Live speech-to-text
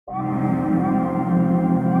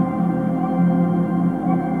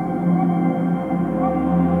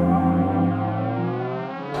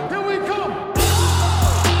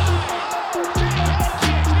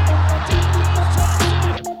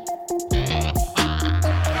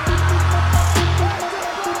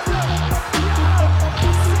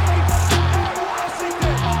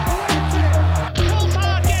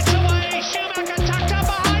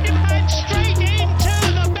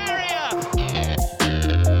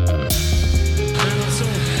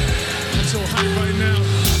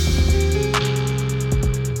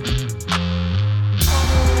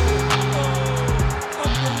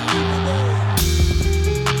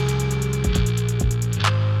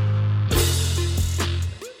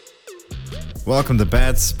Welcome to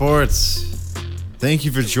Bad Sports. Thank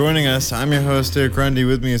you for joining us. I'm your host, Eric Grundy.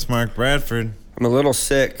 With me is Mark Bradford. I'm a little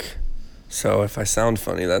sick, so if I sound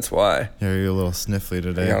funny, that's why. Yeah, you're a little sniffly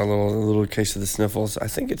today. I got a little case of the sniffles. I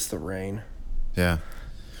think it's the rain. Yeah.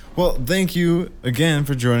 Well, thank you again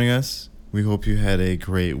for joining us. We hope you had a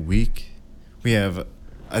great week. We have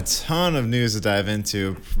a ton of news to dive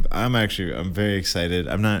into. I'm very excited.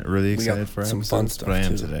 I'm not really excited for some episodes, fun stuff, but I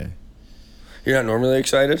am too. today. You're not normally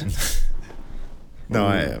excited? No,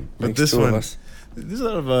 I am. But this one, there's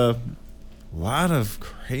a lot of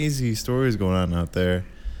crazy stories going on out there.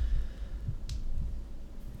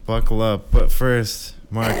 Buckle up. But first,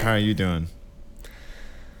 Mark, how are you doing?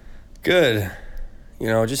 Good.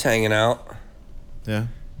 Just hanging out. Yeah?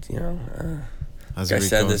 How's your like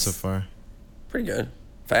week going so far? Pretty good.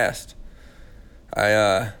 Fast.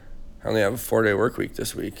 I only have a 4-day work week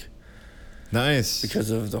this week. Nice.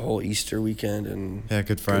 Because of the whole Easter weekend and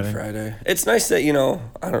Good Friday. It's nice that,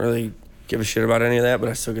 I don't really give a shit about any of that, but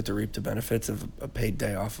I still get to reap the benefits of a paid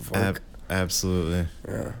day off of work. Absolutely.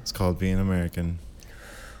 Yeah. It's called being American.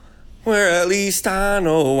 Where at least I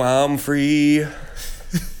know I'm free.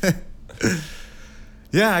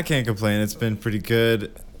 Yeah, I can't complain. It's been pretty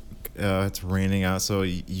good. It's raining out, so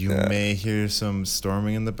you may hear some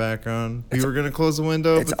storming in the background. We were going to close the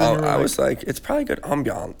window, but then I was like, it's probably good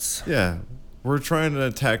ambiance. Yeah. We're trying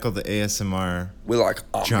to tackle the ASMR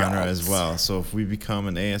genre as well. So if we become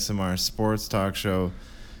an ASMR sports talk show,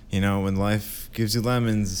 when life gives you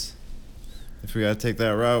lemons, if we got to take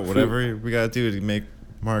that route, whatever we got to do to make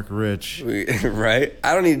Mark rich. Right?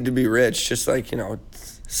 I don't need to be rich. Just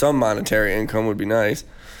some monetary income would be nice.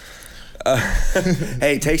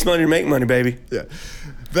 Hey, it takes money to make money, baby. Yeah.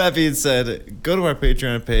 That being said, go to our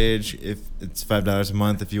Patreon page. If it's $5 a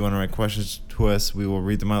month, if you want to write questions to us, we will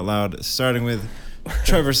read them out loud. Starting with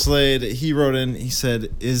Trevor Slade. He wrote in, he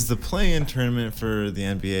said, is the play-in tournament for the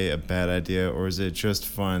NBA a bad idea, or is it just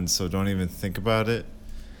fun, so don't even think about it?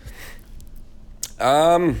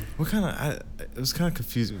 It was kind of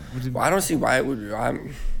confusing. I don't see why it would.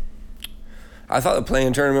 I thought the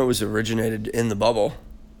play-in tournament was originated in the bubble.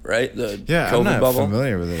 Right? The COVID I'm not bubble.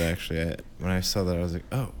 familiar with it, actually. When I saw that, I was like,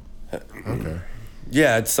 oh, okay.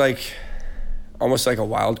 Yeah, it's almost like a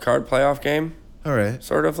wild card playoff game. All right.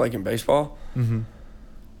 Sort of like in baseball. Mm-hmm.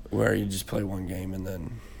 Where you just play one game and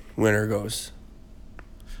then winner goes.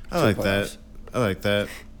 I like that.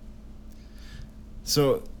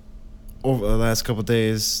 So, over the last couple of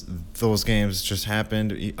days, those games just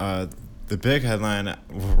happened. The big headline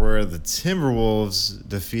were the Timberwolves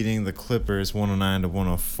defeating the Clippers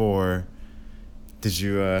 109-104. Did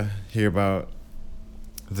you hear about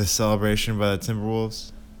the celebration by the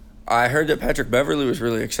Timberwolves? I heard that Patrick Beverley was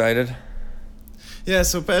really excited. Yeah,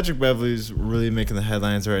 so Patrick Beverley's really making the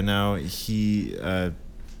headlines right now. He,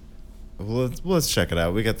 let's check it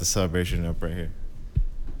out. We got the celebration up right here.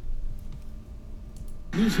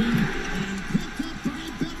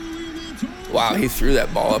 Wow, he threw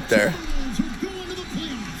that ball up there.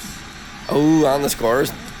 Oh, on the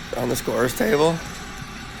scores table.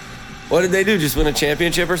 What did they do? Just win a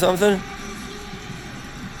championship or something?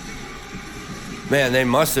 Man, they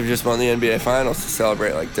must have just won the NBA Finals to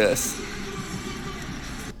celebrate like this.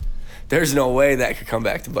 There's no way that could come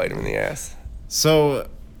back to bite him in the ass. So,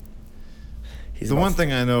 one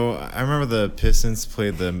thing I know, I remember the Pistons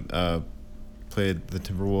played the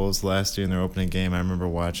Timberwolves last year in their opening game. I remember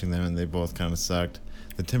watching them, and they both kind of sucked.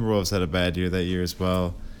 The Timberwolves had a bad year that year as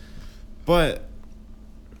well. But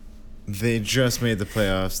they just made the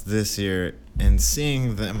playoffs this year, and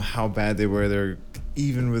seeing them, how bad they were, they're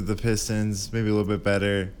even with the Pistons, maybe a little bit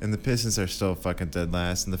better, and the Pistons are still fucking dead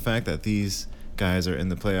last. And the fact that these guys are in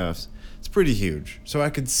the playoffs, it's pretty huge. So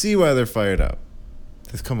I could see why they're fired up.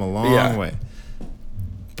 They've come a long way.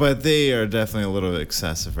 But they are definitely a little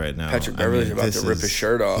excessive right now. Patrick Beverley's about to rip his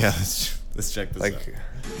shirt off. Yeah, let's check this out.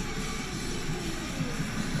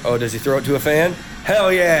 Oh, does he throw it to a fan?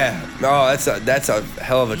 Hell yeah! Oh, that's a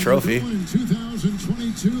hell of a trophy. Oh,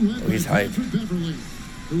 he's hyped.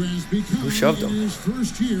 Who shoved him?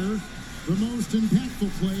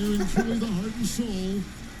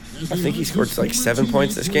 I think he scored 7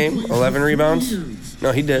 points this game, 11 rebounds.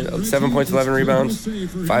 No, he did. 7 points, 11 rebounds,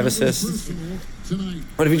 5 assists.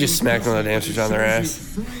 What if he just smacked one of the dancers on their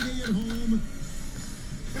ass?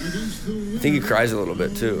 I think he cries a little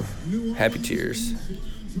bit too. Happy tears.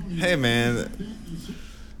 Hey man,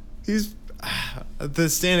 he's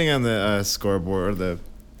standing on the scoreboard, or the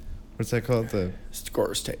what's that called? The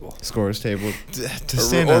scorer's table. Scorer's table. To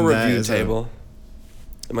stand on that review table.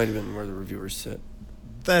 It might have been where the reviewers sit.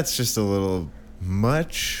 That's just a little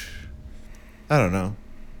much. I don't know.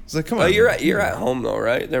 It's like, come Oh, on. you're at home though,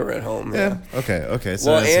 right? They were at home. Yeah. Okay.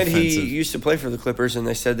 So well, that's and offensive. he used to play for the Clippers, and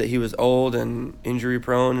they said that he was old and injury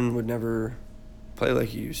prone and would never play like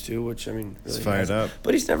he used to. Which I mean, really He's fired up.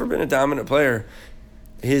 But he's never been a dominant player.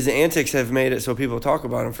 His antics have made it so people talk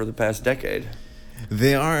about him for the past decade.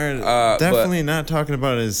 They are definitely not talking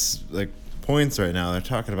about his like points right now. They're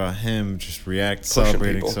talking about him just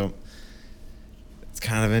celebrating. People. So it's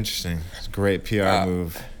kind of interesting. It's a great PR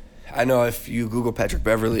move. I know if you Google Patrick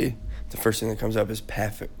Beverley, the first thing that comes up is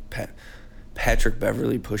Patrick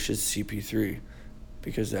Beverley pushes CP3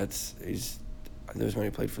 because that was when he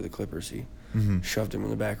played for the Clippers. He shoved him in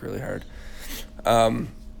the back really hard.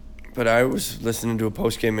 But I was listening to a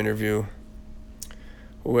post-game interview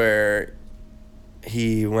where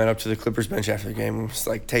he went up to the Clippers bench after the game and was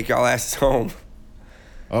like, "Take y'all asses home."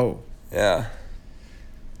 Oh. Yeah.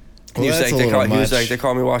 Well, He was that's like, they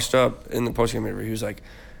called me washed up in the post-game interview. He was like,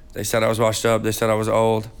 they said I was washed up. They said I was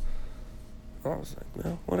old. I was like,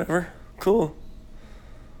 well, whatever. Cool.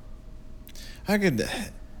 I could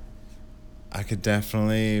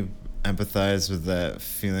definitely empathize with that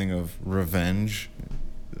feeling of revenge.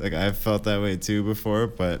 Like, I've felt that way too before,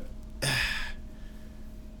 but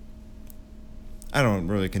I don't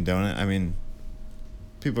really condone it. I mean,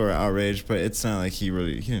 people are outraged, but it's not like he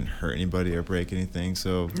didn't hurt anybody or break anything,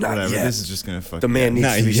 so Not whatever. yet. This is just gonna fuck The man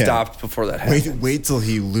needs to be yet. stopped before that happens. Wait till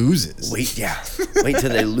he loses. Wait till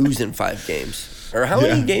they lose in 5 games. Or how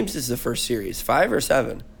many games is the first series? 5 or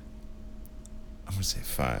 7? I'm gonna say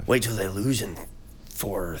 5. Wait till they lose in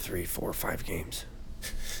 4 or 5 games.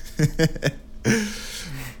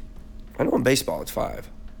 I know in baseball it's 5.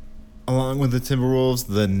 Along with the Timberwolves,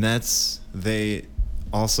 the Nets, they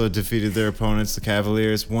also defeated their opponents, the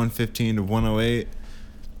Cavaliers, 115-108.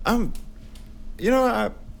 I'm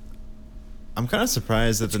kind of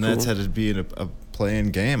surprised that the Nets had to be in a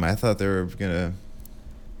play-in game. I thought they were gonna.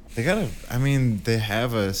 They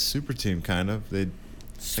have a super team kind of. They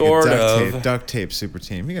Sort of. duct tape super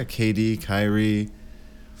team. You got KD, Kyrie,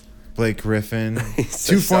 Blake Griffin,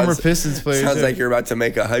 So 2 former Pistons players. Sounds like you're about to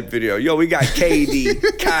make a hype video. Yo, we got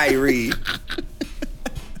KD, Kyrie.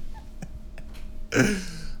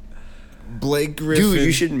 Blake Griffin. Dude,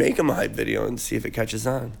 you should make him a hype video and see if it catches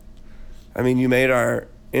on. I mean, you made our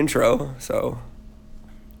intro, so.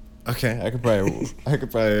 Okay, I could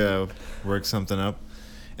probably work something up.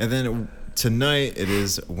 And then tonight, it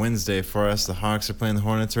is Wednesday for us. The Hawks are playing the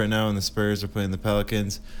Hornets right now, and the Spurs are playing the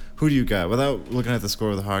Pelicans. Who do you got? Without looking at the score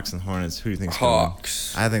of the Hawks and Hornets, who do you think's going to win?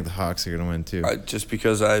 Hawks. I think the Hawks are going to win, too. Just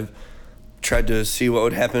because I've tried to see what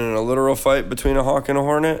would happen in a literal fight between a Hawk and a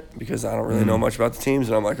Hornet, because I don't really know much about the teams,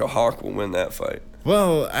 and I'm like, a Hawk will win that fight.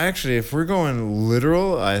 Well, actually, if we're going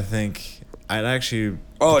literal, I think I'd actually...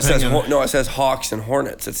 Oh, it says Hawks and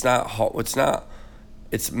Hornets. It's not.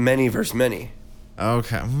 It's many versus many.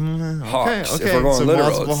 Okay. Hawks. Okay. If we're going so literal,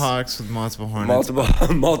 multiple it's Hawks with multiple Hornets.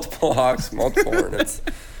 Multiple Hawks, multiple Hornets.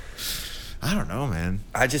 I don't know, man.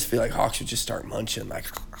 I just feel like Hawks would just start munching like.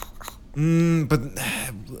 But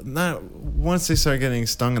not once they start getting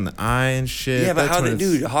stung in the eye and shit. Yeah, but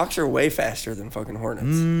Hawks are way faster than fucking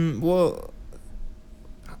Hornets. Well,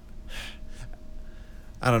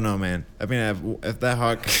 I don't know, man. I mean, if that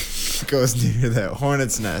Hawk goes near that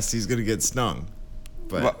Hornet's nest, he's gonna get stung.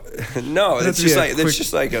 But no, it's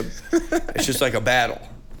just like a battle,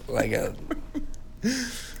 like a.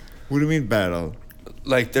 What do you mean battle?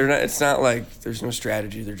 Like they're not. It's not like there's no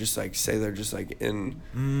strategy. They're just like they're just like in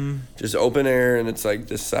just open air, and it's like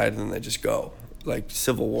this side, and then they just go like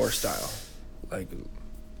Civil War style, like.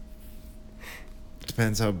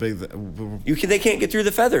 Depends how big They can't get through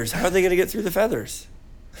the feathers. How are they gonna get through the feathers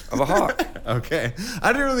of a hawk? Okay,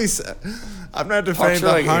 I didn't really. I'm not defining the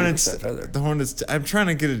like Hornets. The Hornets. I'm trying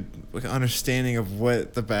to get an understanding of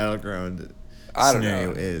what the battleground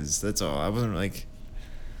scenario is. That's all. I wasn't like.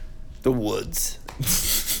 The woods.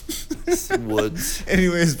 Woods.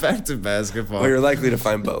 Anyways, back to basketball. Well, you're likely to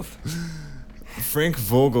find both. Frank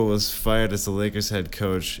Vogul was fired as the Lakers head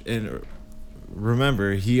coach, and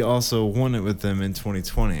remember, he also won it with them in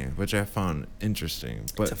 2020, which I found interesting.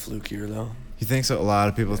 But it's a fluke year, though. You think so? A lot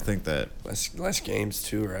of people think that. Less games,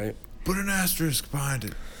 too, right? Put an asterisk behind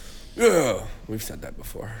it. Yeah, we've said that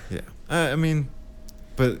before. Yeah. I mean,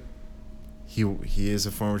 but he is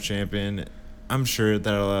a former champion. I'm sure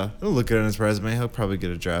that'll look good on his resume. He'll probably get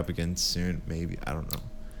a job again soon, maybe. I don't know.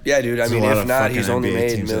 Yeah, dude. I mean, if not, he's only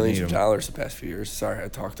made millions of dollars the past few years. Sorry, I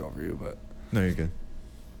talked over you, but. No, you're good.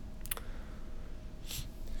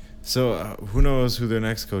 So, who knows who their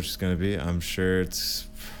next coach is going to be? I'm sure it's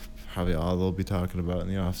probably all they'll be talking about in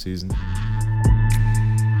the offseason.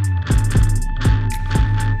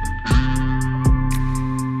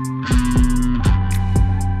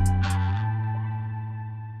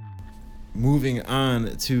 moving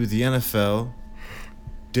on to the NFL,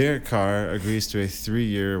 Derek Carr agrees to a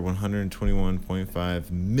 3-year,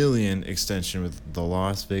 $121.5 million extension with the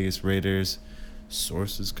Las Vegas Raiders.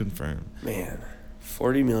 Sources confirm. Man,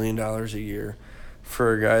 $40 million a year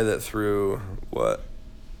for a guy that threw,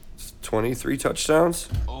 23 touchdowns?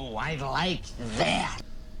 Oh, I like that.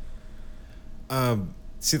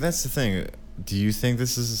 See, that's the thing. Do you think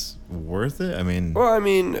this is worth it? I mean... Well,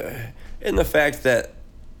 in the fact that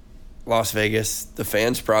Las Vegas, the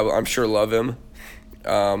fans probably, I'm sure, love him.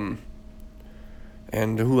 And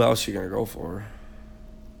who else are you going to go for?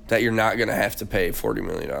 That you're not going to have to pay $40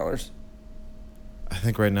 million. I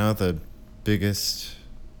think right now the biggest,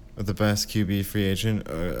 or the best QB free agent,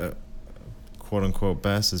 quote unquote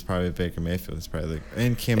best, is probably Baker Mayfield. It's probably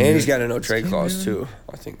and Cam. And Newton. he's got a no trade clause too.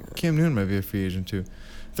 I think Cam Newton might be a free agent too.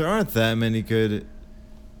 There aren't that many good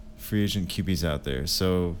free agent QBs out there,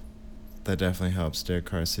 so that definitely helps Derek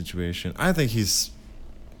Carr's situation. I think he's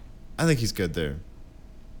good there.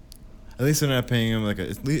 At least they're not paying him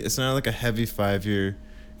it's not like a heavy 5-year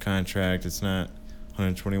contract. It's not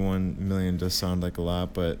 $121 million. Does sound like a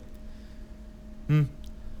lot, but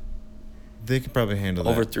they could probably handle that.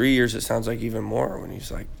 Over 3 years, it sounds like even more when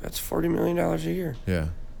he's like, that's $40 million a year. Yeah.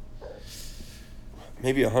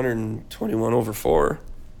 Maybe 121 over 4.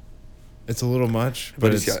 It's a little much,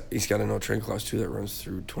 but he's got a no trade clause too that runs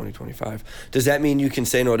through 2025. Does that mean you can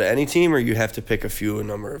say no to any team, or you have to pick a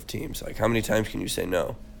number of teams? Like, how many times can you say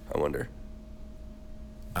no? I wonder.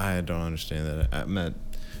 I don't understand that. I'm not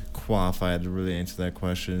qualified to really answer that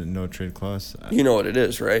question. No trade clause. You know what it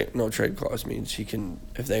is, right? No trade clause means he can,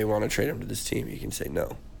 if they want to trade him to this team, he can say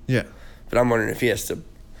no. Yeah. But I'm wondering if he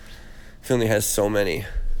only has so many.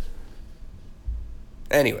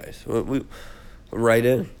 Anyways, we write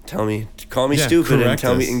in. Call me stupid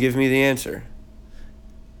and give me the answer.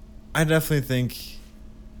 I definitely think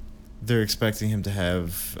they're expecting him to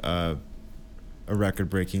have a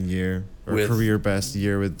record-breaking year or career-best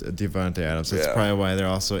year with Devontae Adams. That's probably why they're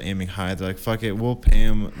also aiming high. They're like, fuck it, we'll pay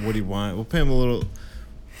him what he wants. We'll pay him a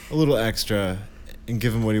little extra and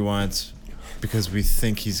give him what he wants because we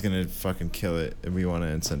think he's going to fucking kill it, and we want to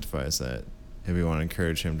incentivize that. And we want to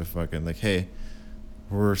encourage him to fucking, like, hey,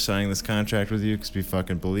 we're signing this contract with you because we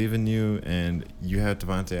fucking believe in you, and you have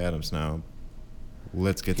Devontae Adams now.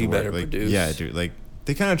 Let's get to work. Better produce. Yeah, dude. Like,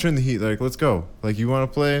 they kind of turn the heat. Like, let's go. Like, you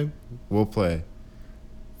want to play? We'll play.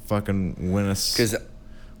 Fucking win us the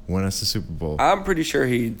Super Bowl. I'm pretty sure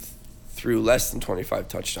he threw less than 25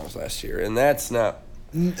 touchdowns last year, and that's not.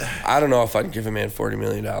 I don't know if I'd give a man $40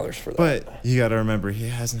 million for that. But you got to remember, he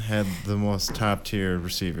hasn't had the most top-tier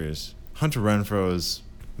receivers. Hunter Renfro's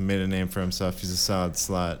made a name for himself. He's a solid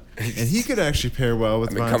slot. And he could actually pair well with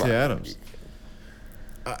Devontae Adams.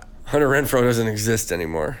 Hunter Renfro doesn't exist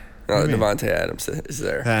anymore. No, Devontae Adams is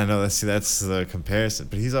there. I know. That's the comparison.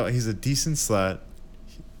 But he's a decent slot.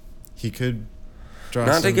 He could draw.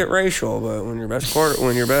 Not to get racial, but when your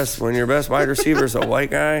best wide receiver is a white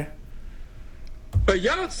guy. But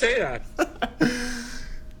y'all don't say that.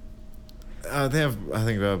 They have, I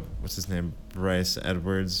think, what's his name, Bryce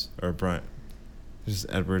Edwards or Brian. Just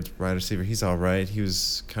Edwards, wide receiver. He's all right. He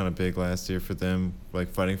was kind of big last year for them, like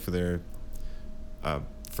fighting for their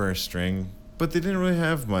first string. But they didn't really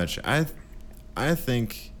have much. I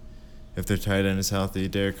think if their tight end is healthy,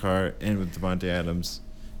 Derek Carr and with Devontae Adams,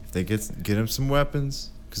 if they get him some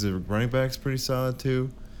weapons, because their running back's pretty solid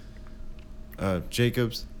too.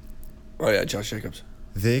 Jacobs. Oh yeah, Josh Jacobs.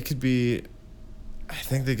 They could be. I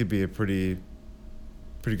think they could be a pretty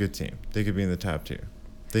good team. They could be in the top tier.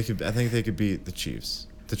 I think they could beat the Chiefs.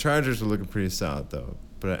 The Chargers are looking pretty solid though,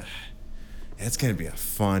 but it's gonna be a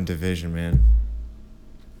fun division, man.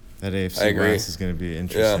 That AFC West is gonna be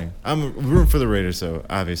interesting. Yeah. I'm rooting for the Raiders, so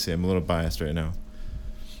obviously I'm a little biased right now.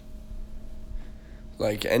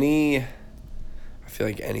 Like I feel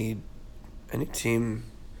like any team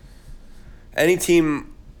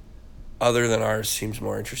other than ours seems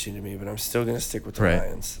more interesting to me, but I'm still gonna stick with the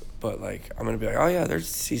Lions. But like I'm gonna be like, oh yeah, their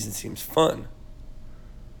season seems fun.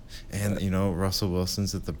 And Russell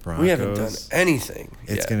Wilson's at the Broncos. We haven't done anything.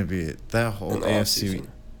 It's gonna be that whole AFC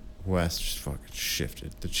West just fucking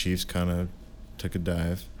shifted. The Chiefs kind of took a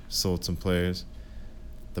dive, sold some players.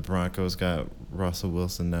 The Broncos got Russell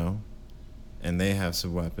Wilson now, and they have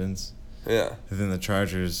some weapons. Yeah. And then the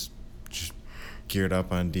Chargers just geared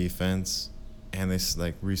up on defense, and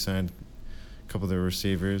they re-signed a couple of their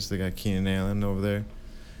receivers. They got Keenan Allen over there.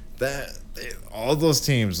 All those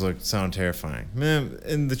teams sound terrifying, man.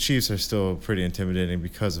 And the Chiefs are still pretty intimidating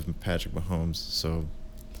because of Patrick Mahomes. So,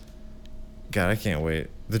 God, I can't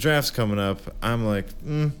wait. The draft's coming up. I'm like,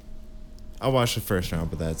 I'll watch the first round,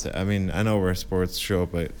 but that's it. I mean, I know we're a sports show,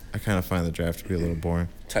 but I kind of find the draft to be a little boring.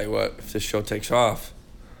 Tell you what, if this show takes off,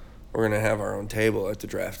 we're going to have our own table at the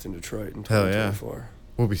draft in Detroit in Hell 2024. yeah.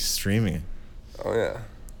 We'll be streaming it. Oh, yeah.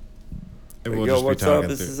 And we'll Yo, just be what's talking up?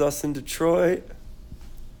 This through. is us in Detroit.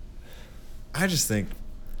 I think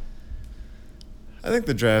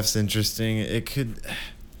the draft's interesting.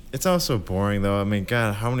 It's also boring, though. I mean,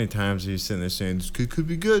 God, how many times are you sitting there saying, this kid could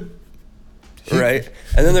be good? Right?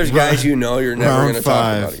 And then there's guys you're never going to talk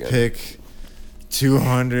about Round 5, again. pick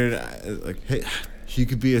 200. Like, hey, he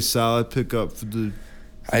could be a solid pickup for the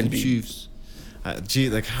Chiefs.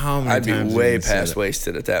 Like, how many I'd times be are way you gonna say past that?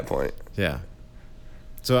 wasted at that point. Yeah.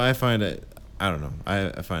 So I find it, I don't know.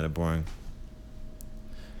 I find it boring.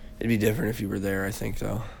 It'd be different if you were there, I think,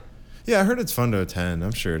 though. Yeah, I heard it's fun to attend.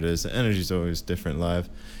 I'm sure it is. The energy's always different live.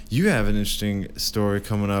 You have an interesting story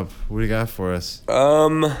coming up. What do you got for us?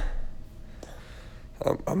 My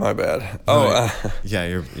bad.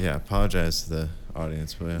 Apologize to the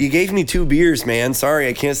audience. But yeah. You gave me 2 beers, man. Sorry,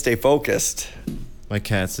 I can't stay focused. My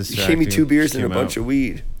cat's You distracting. gave me 2 beers She and a came bunch out. of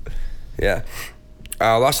weed. Yeah.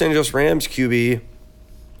 Los Angeles Rams QB.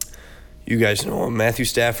 You guys know him. Matthew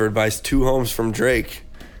Stafford buys 2 homes from Drake.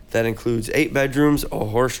 That includes 8 bedrooms, a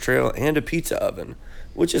horse trail, and a pizza oven,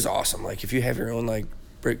 which is awesome. Like, if you have your own, like,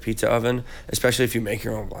 brick pizza oven, especially if you make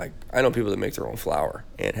your own, like, I know people that make their own flour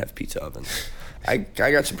and have pizza ovens. I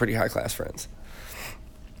got some pretty high-class friends.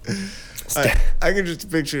 I can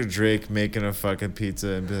just picture Drake making a fucking pizza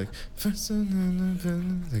and be like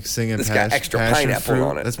singing This got extra Passion pineapple Fruit.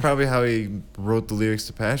 on it. That's probably how he wrote the lyrics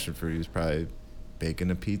to Passion Fruit. He was probably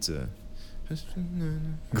baking a pizza.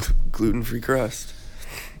 Gluten-free crust.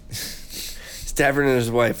 Stafford and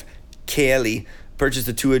his wife, Kaylee, purchased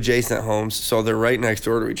the 2 adjacent homes, so they're right next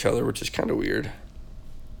door to each other, which is kind of weird.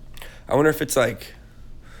 I wonder if it's like,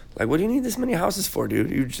 what do you need this many houses for,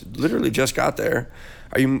 dude? You literally just got there.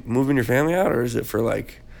 Are you moving your family out, or is it for,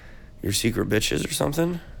 like, your secret bitches or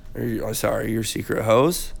something? Or your secret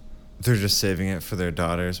hoes? They're just saving it for their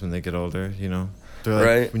daughters when they get older, you know? They're like,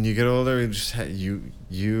 Right. when you get older, you just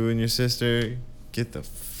you and your sister, get the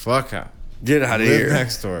fuck out. Get out of Live here.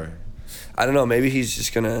 next door. I don't know. Maybe he's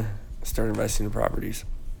just going to start investing in properties.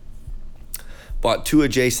 Bought 2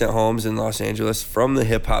 adjacent homes in Los Angeles from the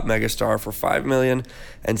hip-hop megastar for $5 million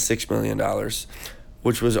and $6 million,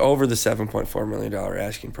 which was over the $7.4 million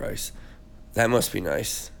asking price. That must be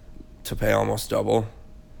nice to pay almost double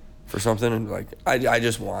for something. And, like, I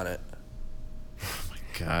just want it. Oh, my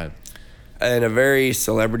God. In a very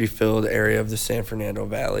celebrity-filled area of the San Fernando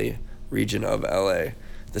Valley region of L.A.,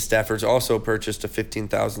 the Staffords also purchased a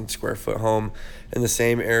 15,000 square foot home in the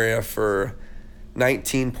same area for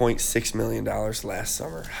 $19.6 million last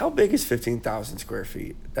summer. How big is 15,000 square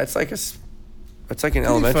feet? That's like an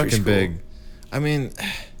elementary fucking school. big. I mean,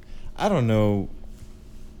 I don't know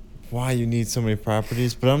why you need so many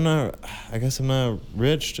properties, but I guess I'm not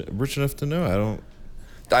rich enough to know. I don't.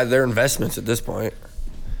 They're investments at this point.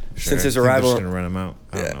 Sure, Since his I think they're arrival, just gonna rent them out.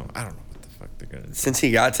 I Yeah. don't know. I don't know what the fuck they're gonna do. since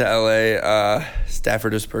he got to LA,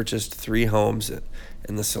 Stafford has purchased 3 homes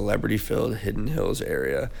in the celebrity-filled Hidden Hills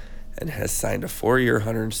area and has signed a 4-year,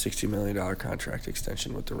 $160 million contract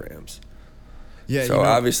extension with the Rams. Yeah. So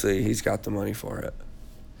obviously he's got the money for it.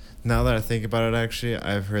 Now that I think about it, actually,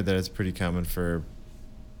 I've heard that it's pretty common for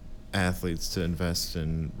athletes to invest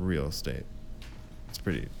in real estate. It's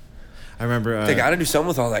pretty. I remember They got to do something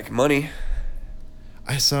with all that money.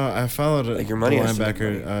 I followed Like, your the money has to make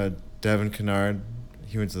linebacker Devin Kennard.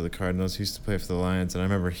 He went to the Cardinals. He used to play for the Lions, and I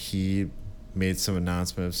remember he made some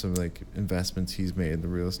announcement of some like investments he's made in the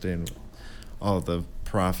real estate and all the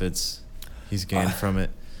profits he's gained from it.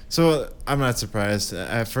 So I'm not surprised.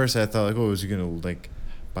 At first, I thought like, oh, is he gonna like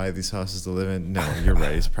buy these houses to live in? No, you're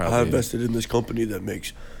right. He's probably I invested in this company that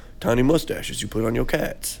makes tiny mustaches you put on your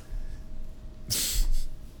cats.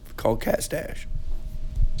 Called Cat Stash.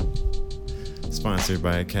 sponsored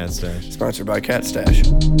by Cat Stash. Sponsored by Cat Stash.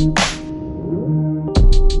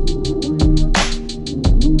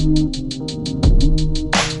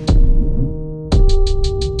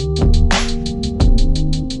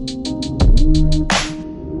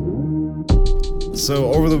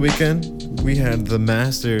 So over the weekend, we had the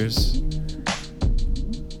Masters,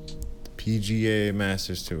 PGA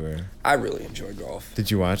Masters Tour. I really enjoy golf.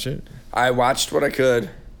 Did you watch it? I watched what I could.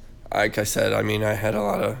 Like I said, I mean, I had a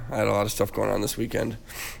lot of stuff going on this weekend.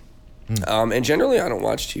 And generally, I don't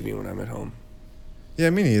watch TV when I'm at home. Yeah,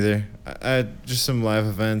 me neither. I just some live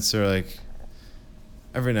events or like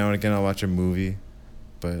every now and again I'll watch a movie,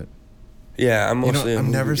 but Yeah, I'm mostly a I'm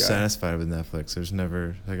movie never guy. satisfied with Netflix. There's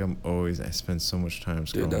never like I spend so much time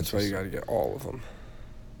scrolling. Dude, that's why just you got to get all of them.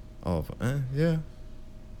 all of them. Yeah.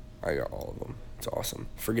 I got all of them. It's awesome.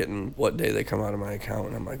 Forgetting what day they come out of my account,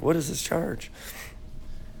 and I'm like, what is this charge?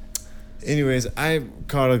 Anyways, I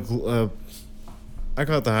caught the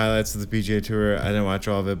highlights of the PGA Tour. I didn't watch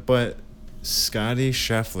all of it, but Scottie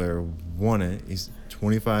Scheffler won it. He's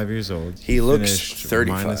 25 years old. He looks finished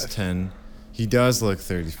 35. -10. He does look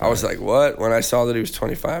 35. I was like, what? When I saw that he was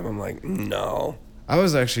 25, I'm like, no. I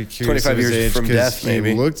was actually curious 25 of his years age from death, he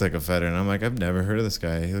maybe. looked like a veteran. I'm like, I've never heard of this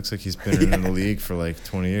guy. He looks like he's been in the league for like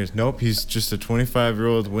 20 years. Nope, he's just a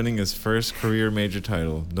 25-year-old winning his first career major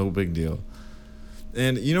title. No big deal.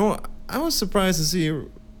 And, you know, I was surprised to see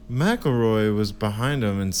McIlroy was behind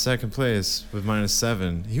him in second place with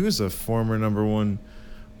 -7. He was a former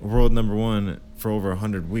world number one for over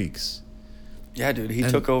 100 weeks. Yeah, dude, he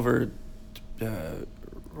took over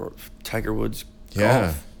Tiger Woods' Yeah.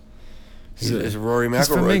 golf. He's Rory he's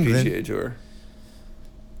from McIlroy England. PGA Tour.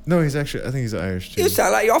 No, he's actually, I think he's Irish too. You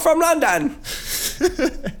sound like you're from London.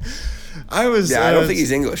 I don't think he's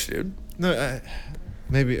English, dude. No,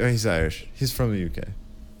 maybe he's Irish. He's from the UK.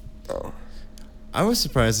 Oh. I was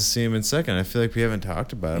surprised to see him in second. I feel like we haven't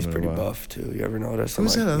talked about He's him in pretty a while. buff, too. You ever notice?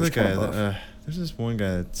 Who's that other he's kinda guy? buff. There's this one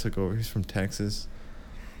guy that took over. He's from Texas.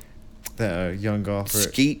 That young golfer.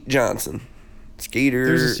 Skeet Johnson. Skeeter.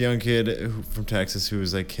 There's this young kid from Texas who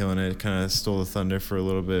was like killing it. Kind of stole the thunder for a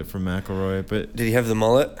little bit from McIlroy, but Did he have the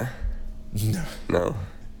mullet? no. No.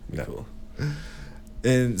 No. Cool.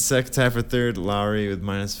 In second, tie for third, Lowry with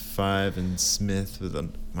 -5, and Smith with a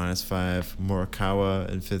 -5. Morikawa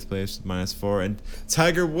in fifth place with -4, and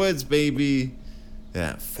Tiger Woods, baby,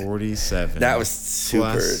 yeah, 47. That was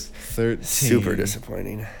super, plus 13. super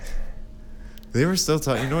disappointing. They were still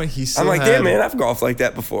talking. You know what? He still I'm like, had, damn, man, I've golfed like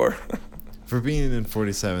that before. for being in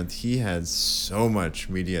 47th, he had so much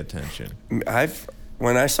media attention.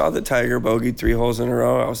 When I saw the Tiger bogeyed 3 holes in a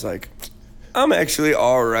row, I was like, I'm actually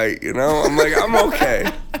all right, you know? I'm like, I'm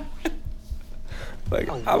okay.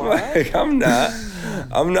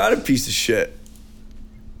 I'm not a piece of shit.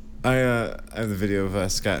 I have the video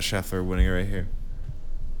of Scott Scheffler winning it right here.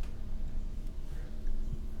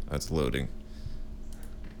 That's loading.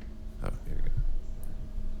 Oh, here we go.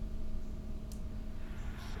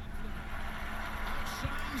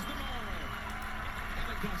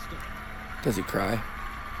 Does he cry?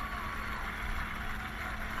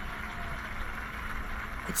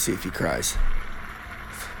 Let's see if he cries.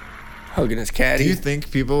 Hugging his caddy. Do you think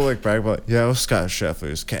people like brag about, yeah, well, Scott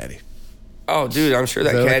Scheffler's caddy? Oh, dude, I'm sure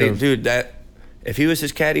that Is that caddy, like that if he was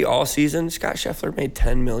his caddy all season, Scott Scheffler made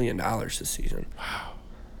 $10 million this season. Wow.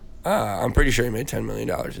 I'm pretty sure he made $10 million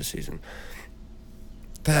this season.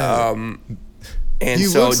 And he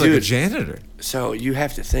so, looks dude, like a janitor. So you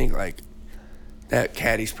have to think like that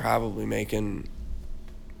caddy's probably making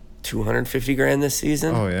 $250,000 this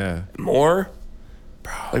season. Oh yeah, More.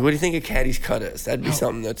 Bro. Like, what do you think a caddy's cut is? That'd be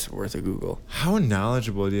something that's worth a Google. How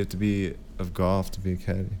knowledgeable do you have to be of golf to be a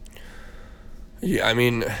caddy? Yeah, I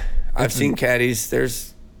mean, I've seen caddies.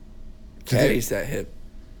 There's caddies that hit.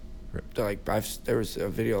 Like, there was a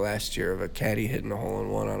video last year of a caddy hitting a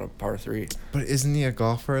hole-in-one on a par 3. But isn't he a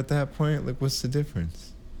golfer at that point? Like, what's the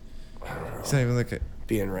difference? I don't know. He's not even like a.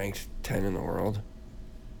 Being ranked 10 in the world.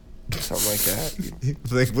 Something like that.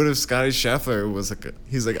 Like, what if Scottie Scheffler was like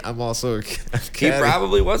he's like, I'm also a caddy. He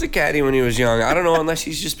probably was a caddy when he was young. I don't know, unless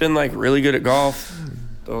he's just been, like, really good at golf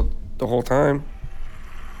the whole time.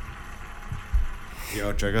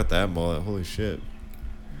 Yo, check out that bullet. Holy shit.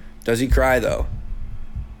 Does he cry, though?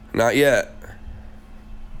 Not yet.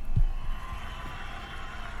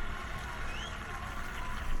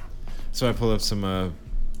 So I pulled up some,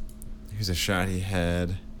 here's a shot he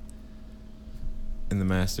had in the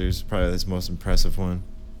Masters. Probably his most impressive one.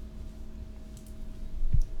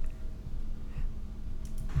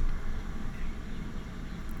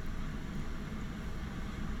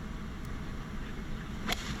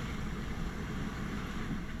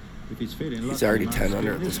 He's already 10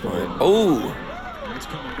 under at this point. Oh!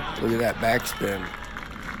 Look at that backspin.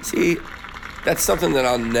 See, that's something that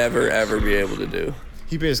I'll never, ever be able to do.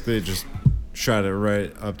 He basically just shot it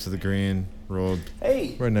right up to the green, rolled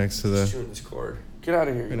Hey! right next to He's the chewing this cord. Get out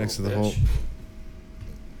of here, right next to the hole.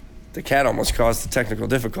 The cat almost caused the technical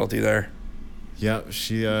difficulty there. Yep,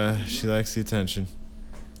 she likes the attention.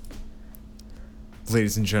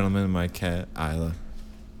 Ladies and gentlemen, my cat Isla.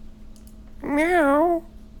 Meow.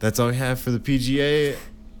 That's all we have for the PGA.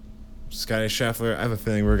 Scottie Scheffler. I have a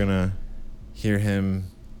feeling we're gonna hear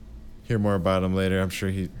more about him later. I'm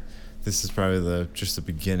sure this is probably just the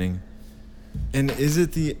beginning. And is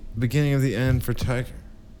it the beginning of the end for Tiger?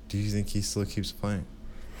 Do you think he still keeps playing?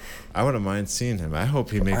 I wouldn't mind seeing him. I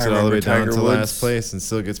hope he makes I it all the way remember down Tiger to Woods. last place and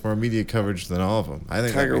still gets more media coverage than all of them. I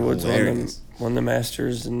think Tiger that'd be Woods hilarious. won the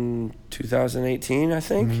Masters in 2018, I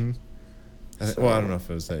think. Mm-hmm. Well, I don't know if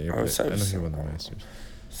it was that year, but I know he won the Masters.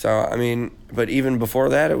 So, I mean, but even before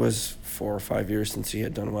that, it was 4 or 5 years since he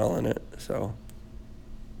had done well in it. So,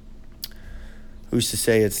 who's to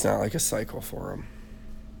say it's not like a cycle for him?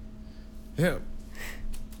 Yeah.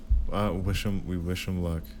 We wish him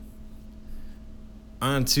luck.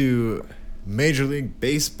 On to Major League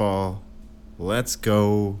Baseball. Let's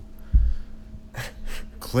go.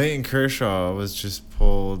 Clayton Kershaw was just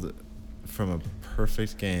pulled from a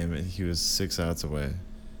perfect game, and he was 6 outs away.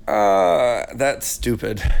 That's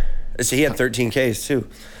stupid. So he had 13 Ks too.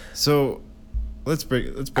 So let's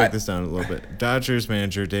break this down a little bit. Dodgers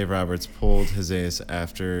manager Dave Roberts pulled his ace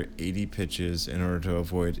after 80 pitches in order to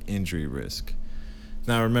avoid injury risk.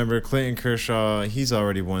 Now remember, Clayton Kershaw, he's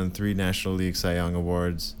already won 3 National League Cy Young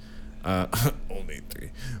Awards. Only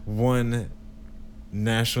 3. 1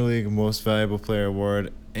 National League Most Valuable Player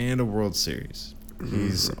Award and a World Series.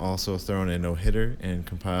 He's also thrown a no-hitter and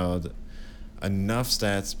compiled enough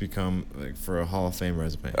stats to become for a Hall of Fame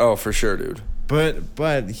resume. Oh, for sure, dude.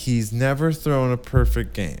 But he's never thrown a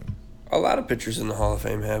perfect game. A lot of pitchers in the Hall of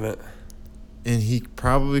Fame haven't. And he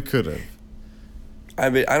probably could have. I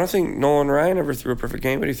don't think Nolan Ryan ever threw a perfect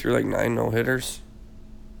game, but he threw like 9 no-hitters.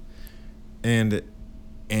 And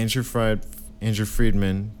Andrew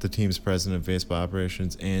Friedman, the team's president of baseball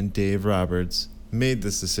operations, and Dave Roberts made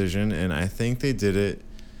this decision, and I think they did it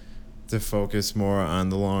to focus more on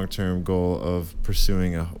the long-term goal of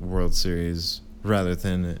pursuing a World Series rather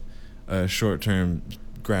than a short-term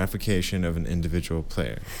gratification of an individual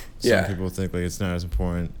player. Some people think like it's not as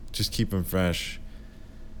important. Just keep them fresh.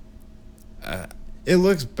 It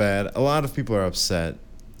looks bad. A lot of people are upset.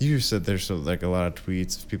 You said there's like a lot of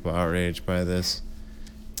tweets of people outraged by this.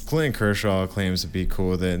 Clayton Kershaw claims to be cool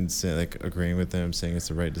with it and say, like agreeing with them, saying it's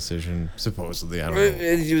the right decision. Supposedly, I don't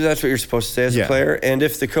know. That's what you're supposed to say as a player. And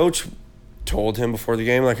if the coach told him before the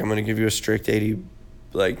game, like, I'm going to give you a strict 80,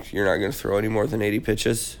 like, you're not going to throw any more than 80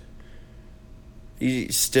 pitches, you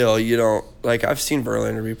don't, like, I've seen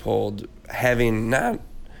Verlander be pulled having not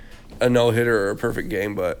a no-hitter or a perfect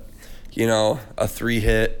game, but, a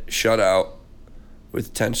 3-hit shutout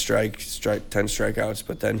with 10 strikeouts,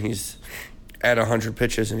 but then he's at 100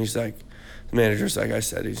 pitches, and he's like, the manager's like, I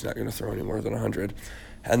said, he's not going to throw any more than 100,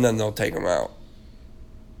 and then they'll take him out.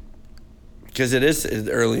 Because it's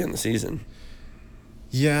early in the season.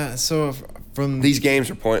 Yeah, so from... These games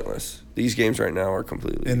are pointless. These games right now are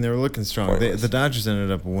completely... And they're looking strong. The Dodgers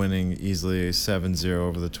ended up winning easily 7-0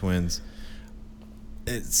 over the Twins.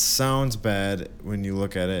 It sounds bad when you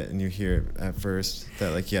look at it and you hear it at first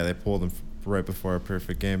that, like, yeah, they pulled them right before a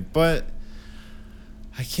perfect game. But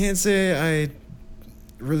I can't say I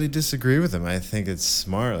really disagree with them. I think it's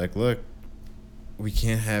smart. Like, look, we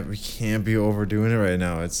can't be overdoing it right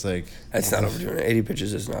now. It's like... That's not overdoing it. 80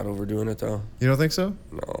 pitches is not overdoing it, though. You don't think so?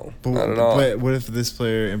 No, not at all. But what if this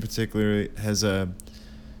player in particular has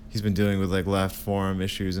he's been dealing with like left forearm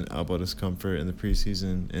issues and elbow discomfort in the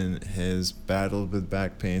preseason and has battled with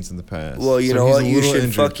back pains in the past? Well, you know what? You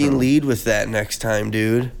should fucking lead with that next time,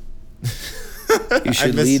 dude. You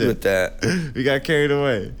should lead with that. We got carried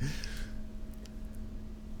away.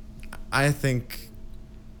 I think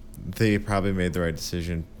they probably made the right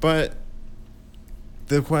decision, but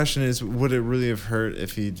the question is, would it really have hurt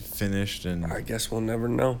if he'd finished? And I guess we'll never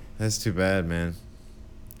know. That's too bad, man.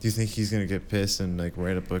 Do you think he's gonna get pissed and like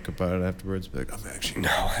write a book about it afterwards? Be like, I'm actually...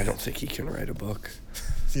 No, I don't think he can write a book.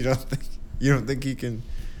 You don't think he can?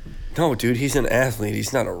 No, dude, he's an athlete.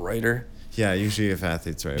 He's not a writer. Yeah, usually if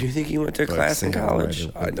athletes write. Do you think he went to class in college?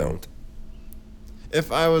 I don't.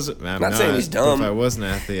 If I was, I'm not saying he's dumb. If I was an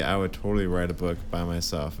athlete, I would totally write a book by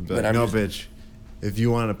myself and be like, no, bitch. If you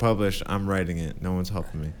want to publish, I'm writing it. No one's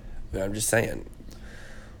helping me. But I'm just saying.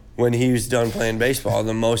 When he was done playing baseball,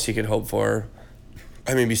 the most he could hope for,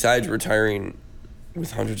 I mean, besides retiring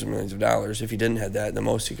with hundreds of millions of dollars, if he didn't have that, the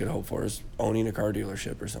most he could hope for is owning a car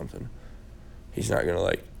dealership or something. He's not going to,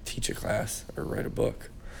 like, teach a class or write a book.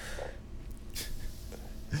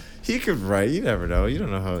 He could write. You never know. You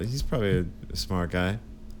don't know how. He's probably a smart guy.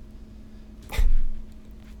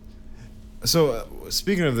 So,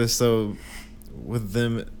 speaking of this, though, with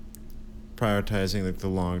them prioritizing like the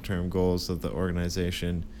long-term goals of the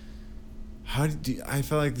organization, I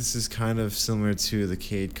feel like this is kind of similar to the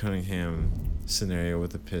Cade Cunningham scenario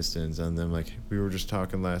with the Pistons and them. Like we were just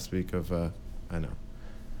talking last week of,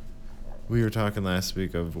 we were talking last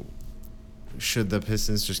week of, should the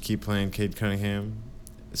Pistons just keep playing Cade Cunningham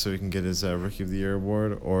so he can get his Rookie of the Year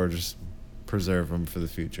award, or just preserve him for the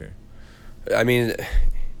future? I mean,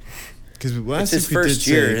 Because it's his first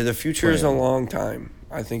year. The future is a long time.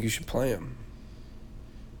 I think you should play him.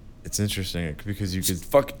 It's interesting because you could. It's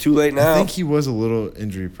fucking too late now. I think he was a little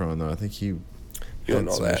injury prone though. I think he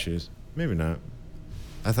had some issues. Maybe not.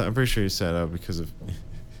 I'm pretty sure he sat out because of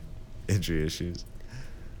injury issues.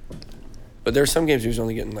 But there are some games he was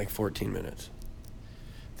only getting like 14 minutes.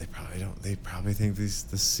 They probably don't. They probably think this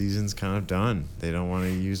season's kind of done. They don't want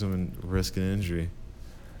to use him and risk an injury.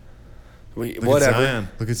 Look at Zion.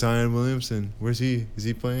 Look at Zion Williamson. Where's he? Is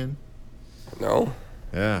he playing? No.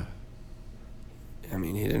 Yeah. I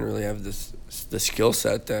mean, he didn't really have the skill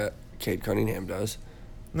set that Cade Cunningham does.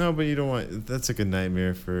 No, but you don't want. That's like a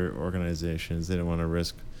nightmare for organizations. They don't want to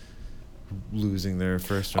risk losing their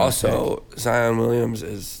first round. Also, pick. Zion Williams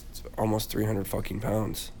is almost 300 fucking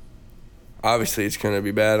pounds. Obviously, it's going to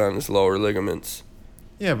be bad on his lower ligaments.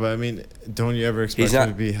 Yeah, but I mean, don't you ever expect him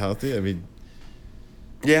to be healthy? I mean.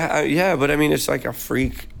 Yeah, but I mean, it's like a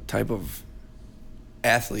freak type of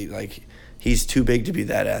athlete. Like, he's too big to be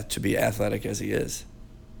to be athletic as he is.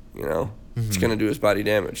 You know, it's gonna do his body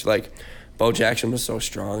damage. Like, Bo Jackson was so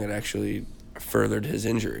strong, it actually furthered his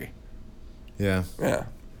injury. Yeah. Yeah.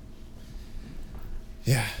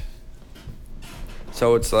 Yeah.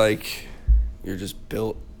 So it's like you're just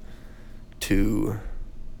built to.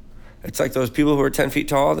 It's like those people who are 10 feet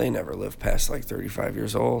tall. They never live past like 35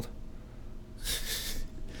 years old.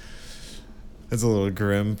 It's a little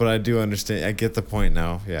grim, but I do understand. I get the point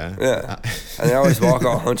now. Yeah. Yeah. And they always walk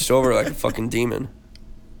all hunched over like a fucking demon.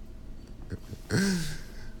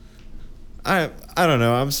 I don't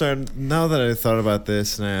know. I'm starting now that I thought about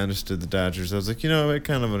this and I understood the Dodgers. I was like, I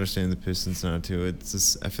kind of understand the Pistons now too.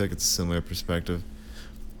 I feel like it's a similar perspective.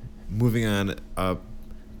 Moving on, a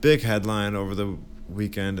big headline over the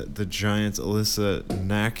weekend: the Giants' Alyssa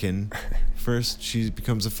Nakken. She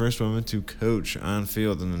becomes the first woman to coach on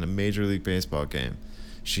field in a Major League Baseball game.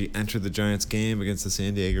 She entered the Giants game against the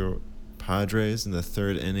San Diego Padres in the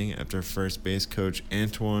third inning after first base coach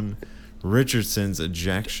Antoine Richardson's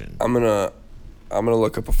ejection. I'm gonna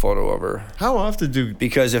look up a photo of her. How often do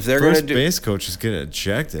because if they're first base coaches get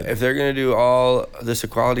ejected? If they're gonna do all this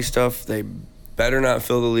equality stuff, they better not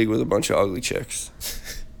fill the league with a bunch of ugly chicks.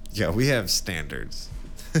 Yeah, we have standards.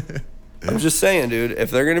 I'm just saying, dude.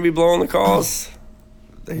 If they're gonna be blowing the calls,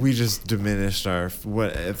 we just diminished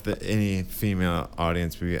any female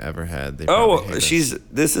audience we ever had. They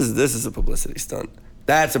this is a publicity stunt.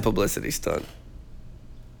 That's a publicity stunt.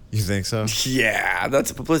 You think so? Yeah,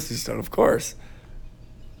 that's a publicity stunt, of course.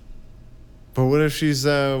 But what if she's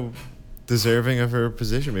deserving of her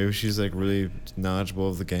position? Maybe she's like really knowledgeable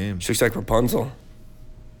of the game. She looks like Rapunzel.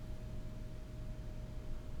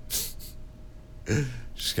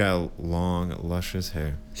 She's got long, luscious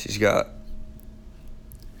hair. She's got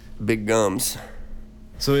big gums.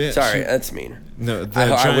 So yeah. Sorry, that's mean. No, the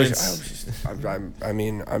Giants.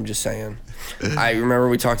 I'm just saying. I remember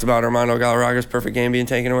we talked about Armando Galarraga's perfect game being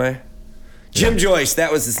taken away. Jim Joyce,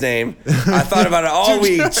 that was his name. I thought about it all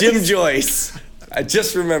week. Jim Joyce. I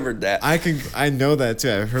just remembered that. I know that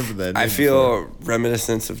too. I've heard of that. I feel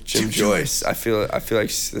reminiscence of Jim Joyce. I feel like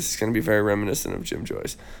this is going to be very reminiscent of Jim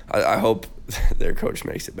Joyce. I hope their coach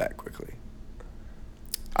makes it back quickly.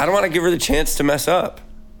 I don't want to give her the chance to mess up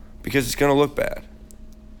because it's going to look bad.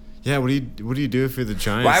 Yeah, what do you do if you're the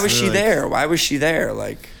Giants? Why was she there? Why was she there?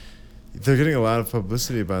 Like, they're getting a lot of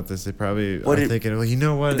publicity about this. They probably are thinking, well, you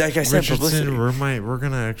know what, like I said, Richardson, we're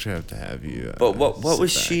gonna actually have to have you. But what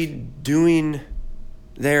was she doing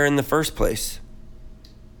there in the first place?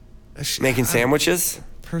 Making sandwiches?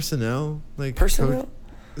 Personnel,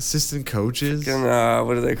 assistant coaches.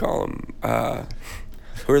 What do they call them?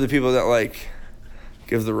 Who are the people that like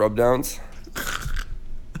give the rub downs?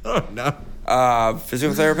 Oh no.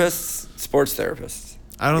 Physical therapists, sports therapists.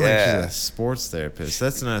 I don't think she's a sports therapist.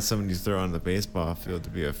 That's not someone you throw on the baseball field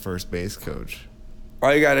to be a first base coach.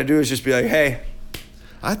 All you got to do is just be like, hey.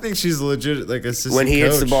 I think she's legit, like, assistant coach. When he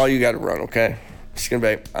hits the ball, you got to run, okay? She's going to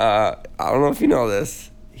be like, I don't know if you know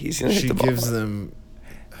this. He's going to hit the ball. She gives them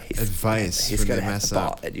advice when they mess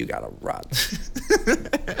up. And you got to run.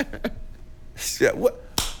 Yeah,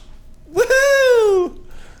 woohoo!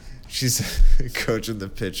 She's coaching the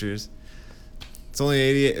pitchers. It's only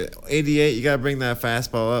 88. You got to bring that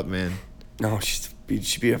fastball up, man. No, she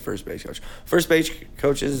should be a first base coach. First base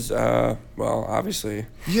coaches, obviously.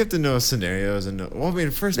 You have to know scenarios and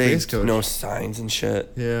first base coach. Know signs and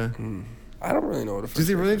shit. Yeah. I don't really know what a first Does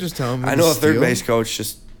he really just tell him? I know a third base coach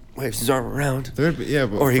just waves his arm around. But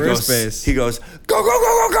or he first goes, base. He goes, go, go,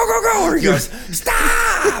 go, go, go, go, go. Or he goes,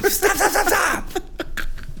 stop, stop, stop, stop, stop.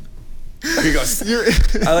 Or he goes,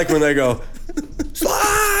 I like when they go,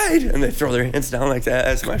 slide, and they throw their hands down like that.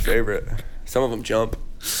 That's my favorite. Some of them jump.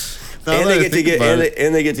 Now And that I they get to think get about it,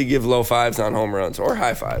 and they get to give low fives on home runs or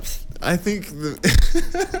high fives. I think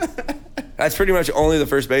That's pretty much only the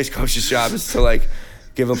first base coach's job is to like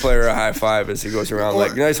give a player a high five as he goes around,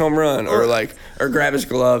 like nice home run, or grab his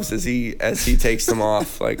gloves as he takes them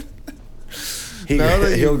off. Like now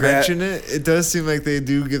that you grab. mention it, it does seem like they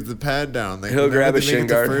do give the pad down. Like He'll grab they a shin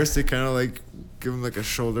guard. First, they kind of like give him like a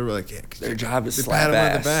shoulder. Like Their job is they slap pat him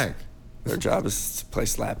ass. on the back. Their job is to play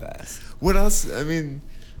slap ass. What else? I mean,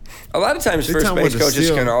 A lot of times They first tell him base what to coaches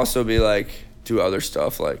steal. can also be like do other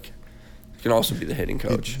stuff. Like can also be the hitting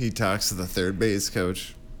coach. he talks to the third base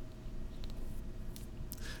coach.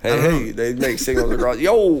 Hey, they make signals across.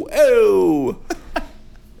 Yo, oh!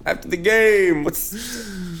 After the game,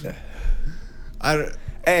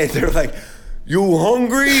 Hey, they're like, you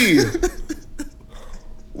hungry?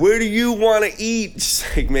 Where do you want to eat?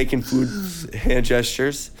 Just like making food hand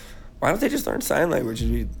gestures. Why don't they just learn sign language?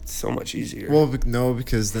 It'd be so much easier. Well, no,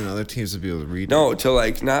 because then other teams would be able to read. No, to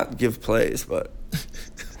like not give plays, but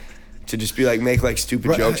to just be like make like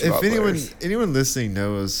stupid jokes about players. If anyone listening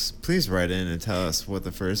knows, please write in and tell us what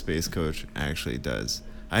the first base coach actually does.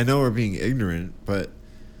 I know we're being ignorant, but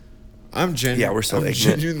I'm we're so ignorant.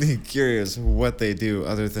 genuinely curious what they do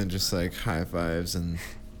other than just like high fives and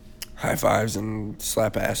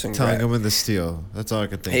slap ass and telling grab. them when to steal. That's all I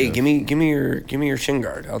could think Hey, of. give me your shin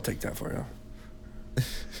guard. I'll take that for you.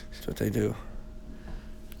 That's what they do.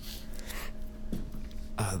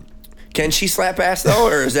 Can she slap ass though,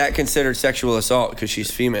 or is that considered sexual assault because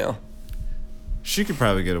she's female? She could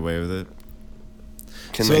probably get away with it.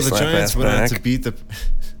 Can So they the slap Giants ass went on back? to beat the.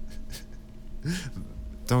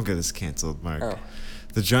 Don't get us canceled, Mark. Oh.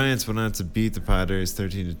 The Giants went on to beat the Padres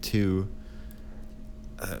 13-2.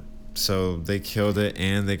 So they killed it,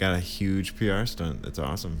 and they got a huge PR stunt. That's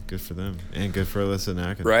awesome. Good for them, and good for Alyssa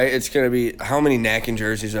Nacken. Right? It's gonna be how many Nacken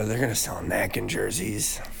jerseys are they gonna sell? Nacken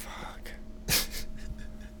jerseys. Fuck.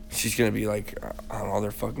 She's gonna be like on all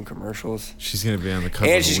their fucking commercials. She's gonna be on the cover.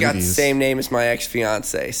 And of she's got the Wheaties. same name as my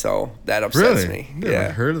ex-fiance, so that upsets Really? me. Never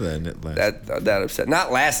Yeah, heard of that. that upset.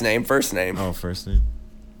 Not last name, first name. Oh, first name.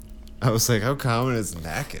 I was like, how common is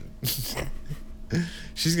Nacken?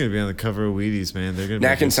 She's gonna be on the cover of Wheaties, man. They're gonna.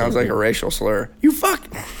 Nacken sounds like a racial slur. You fuck.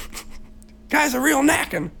 Guy's a real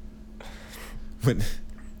Nacken. When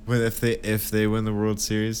if they win the World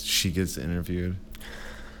Series, she gets interviewed.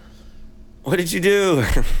 What did you do?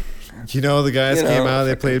 You know, the guys You know, came out.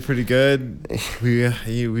 They fucking- played pretty good.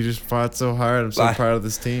 We just fought so hard. I'm so Lot- proud of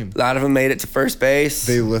this team. A lot of them made it to first base.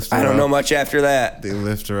 They lift her I don't up. know much after that. They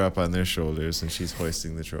lift her up on their shoulders, and she's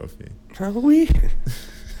hoisting the trophy. Oh, we.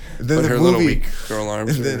 And then But the her movie, little weak girl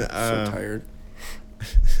arms and are then, so tired.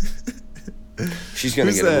 She's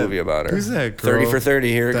gonna Who's get that- a movie about her. Who's that girl? 30 for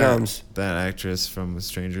 30. Here it comes. That actress from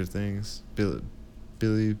Stranger Things, Billy.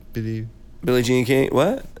 Billie Jean King.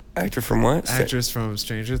 What? Actor from what? Actress from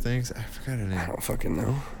Stranger Things. I forgot her I name. don't fucking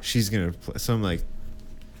know. She's gonna play some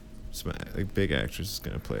big actress is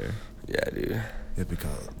gonna play her. Yeah, dude. It'd be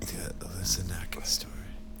called the Alyssa Nacken story.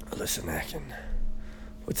 Alyssa Nacken.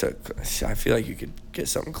 What's up? I feel like you could get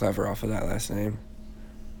something clever off of that last name.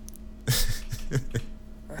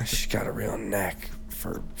 She's got a real knack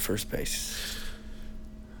for first base.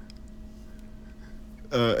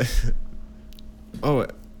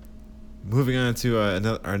 Moving on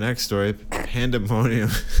to our next story, Pandemonium.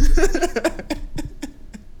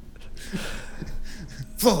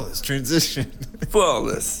 Flawless transition.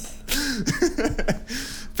 Flawless.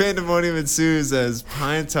 Pandemonium ensues as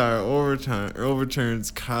Pine Tar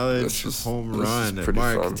overturns college home run. pretty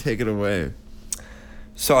Mark, fun. take it away.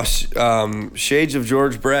 Saw shades of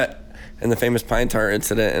George Brett and the famous Pine Tar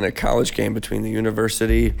incident in a college game between the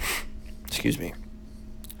University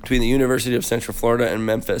of Central Florida and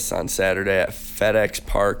Memphis on Saturday at FedEx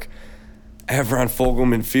Park, Avron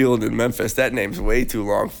Fogelman Field in Memphis. That name's way too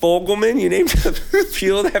long. Fogelman? You named a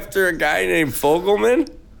field after a guy named Fogelman?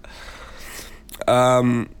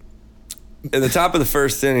 In the top of the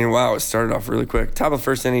first inning, wow, it started off really quick. Top of the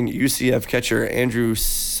first inning, UCF catcher Andrew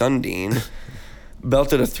Sundin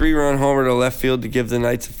belted a 3-run homer to left field to give the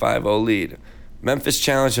Knights a 5-0 lead. Memphis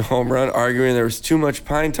challenged a home run, arguing there was too much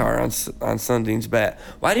pine tar on Sundin's bat.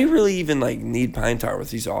 Why do you really even need pine tar with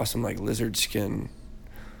these awesome lizard skin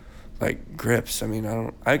grips? I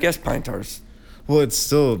mean, I guess pine tar's Well, it's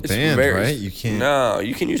still banned, very- right? You can't. No,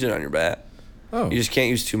 you can use it on your bat. Oh, You just can't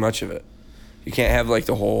use too much of it. You can't have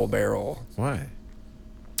the whole barrel. why?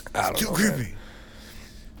 I don't Too know, man. creepy.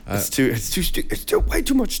 It's too way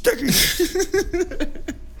too much sticky.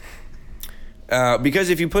 Because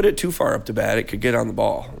if you put it too far up the bat, it could get on the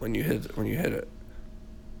ball when you hit it.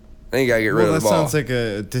 Then you gotta get rid of the ball. That sounds like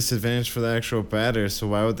a disadvantage for the actual batter. So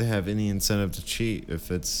why would they have any incentive to cheat if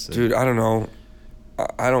it's? Dude, I don't know.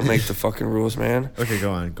 I don't make the fucking rules, man. Okay,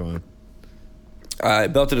 go on.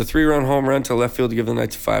 Belted a 3-run home run to left field to give the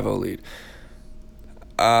Knights a 5-0 lead.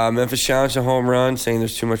 Memphis challenged a home run, saying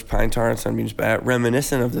there's too much pine tar on Sunbeam's bat,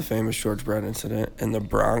 reminiscent of the famous George Brett incident in the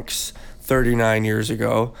Bronx 39 years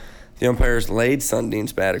ago. The umpires laid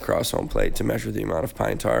Sundin's bat across home plate to measure the amount of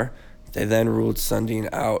pine tar. They then ruled Sundin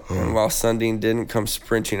out. And while Sundin didn't come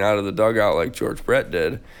sprinting out of the dugout like George Brett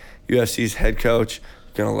did, UFC's head coach,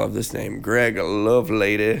 gonna love this name, Greg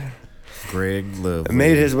Lovelady,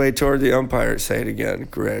 made his way toward the umpire. Say it again,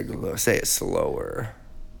 say it slower.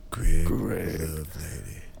 Greg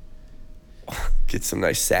Lovelady. Get some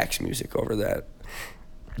nice sax music over that.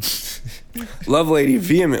 Lovelady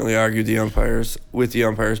vehemently argued with the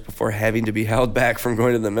umpires before having to be held back from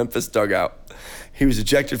going to the Memphis dugout. He was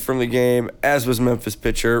ejected from the game, as was Memphis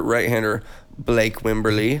pitcher, right-hander Blake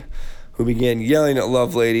Wimberly, who began yelling at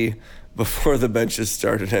Lovelady before the benches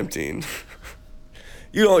started emptying.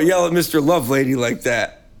 You don't yell at Mr. Lovelady like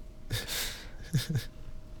that.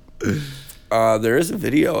 There is a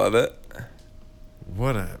video of it.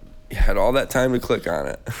 You had all that time to click on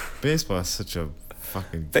it. Baseball is such a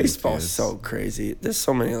fucking... Baseball's so crazy. There's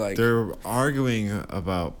so many, like... They're arguing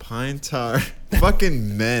about pine tar.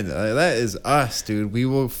 Fucking men. That is us, dude. We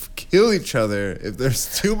will kill each other if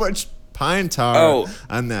there's too much pine tar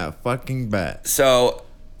on that fucking bat. So,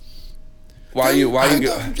 while you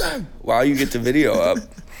get the video up,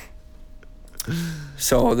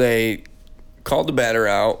 so they called the batter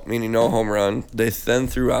out, meaning no home run. They then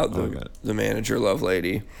threw out the manager,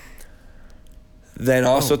 Lovelady. Then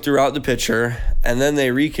also threw out the pitcher, and then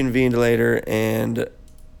they reconvened later and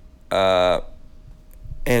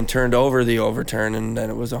turned over the overturn, and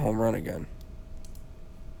then it was a home run again.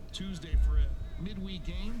 Tuesday for a midweek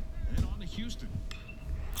game, and on to Houston.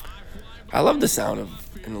 I love the sound of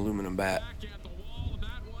an aluminum bat.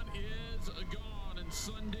 That one is gone, and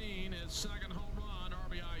Sundin is second home run.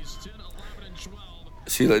 RBIs 10, 11, and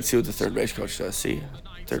 12. Let's see what the third base coach does.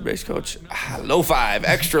 Third base coach, low five,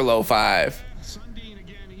 extra low five.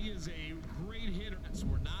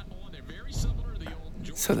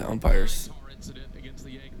 So the umpires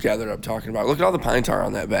gathered up talking about, look at all the pine tar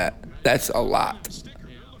on that bat. That's a lot.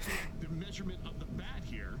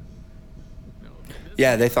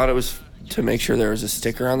 Yeah, they thought it was to make sure there was a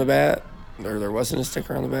sticker on the bat, or there wasn't a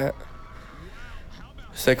sticker on the bat.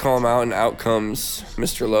 So they call him out, and out comes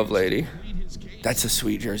Mr. Lovelady. That's a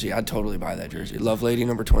sweet jersey. I'd totally buy that jersey. Lovelady,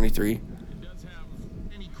 number 23.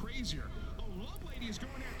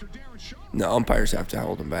 The umpires have to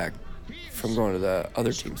hold him back from going to the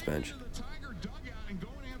other team's bench.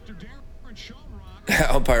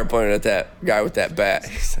 The umpire pointed at that guy with that bat.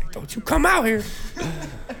 He's like, don't you come out here.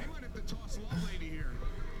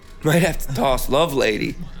 Might have to toss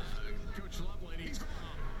Lovelady.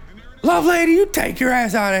 Lovelady, you take your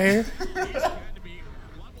ass out of here.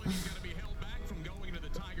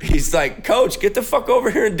 He's like, Coach, get the fuck over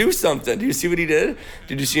here and do something. Do you see what he did?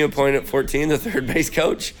 Did you see him point at 14, the third base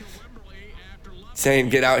coach? Saying,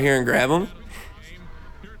 get out here and grab him.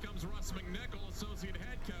 Here comes Russ McNichol, associate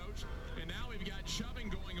head coach, and now we've got shoving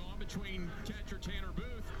going on between catcher Tanner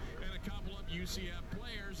Booth and a couple of UCF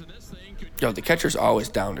players, and this thing could... Yo, the catcher's always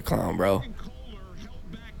down to clown, bro. Kohler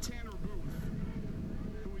held back Tanner Booth,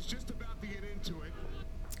 who was just about to get into it.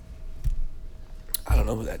 I don't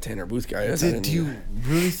know who that Tanner Booth guy is. Do you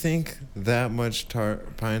really think that much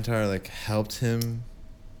pine tar like helped him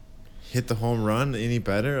hit the home run any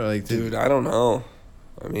better? Like, dude, I don't know.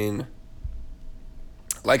 I mean,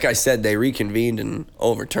 like I said, they reconvened and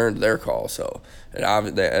overturned their call, so it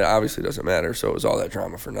obviously doesn't matter. So it was all that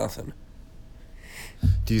drama for nothing.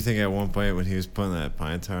 Do you think at one point when he was putting that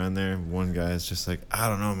pine tar on there, one guy's just like, I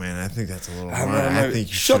don't know, man. I think that's a little hard. I think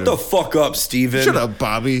you shut the fuck up, Steven. Shut up,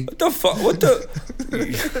 Bobby. What the fuck? What the?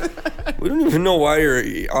 We don't even know why you're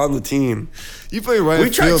on the team. You play right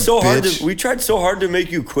field, We tried so hard to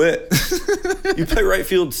make you quit. You play right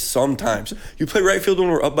field sometimes. You play right field when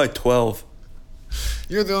we're up by 12.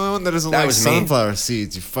 You're the only one that doesn't like sunflower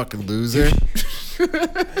seeds, you fucking loser. You're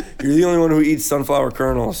the only one who eats sunflower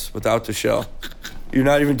kernels without the shell. You're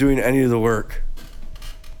not even doing any of the work.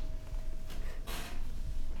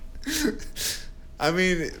 I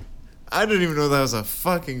mean, I didn't even know that was a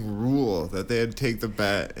fucking rule that they had to take the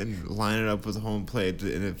bat and line it up with home plate.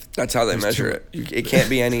 And if that's how they measure it. It can't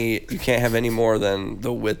be any. You can't have any more than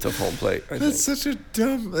the width of home plate. That's such a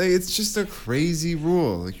dumb. Like, it's just a crazy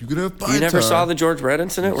rule. Like, you could have. You never saw the George Brett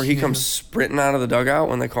incident where he comes sprinting out of the dugout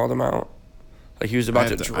when they called him out, like he was about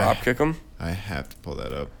to drop kick him. I have to pull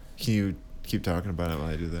that up. Can you keep talking about it while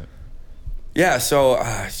I do that? Yeah, so,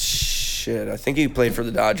 shit, I think he played for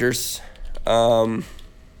the Dodgers. Yeah,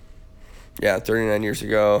 39 years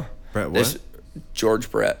ago. Brett what? George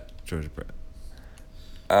Brett. George Brett.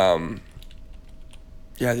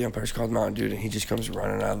 Yeah, the umpire's called him out, dude, and he just comes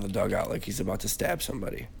running out of the dugout like he's about to stab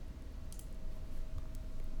somebody.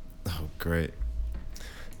 Oh, great.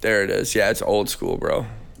 There it is. Yeah, it's old school, bro.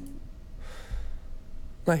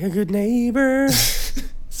 Like a good neighbor.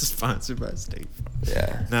 It's sponsored by State Farm.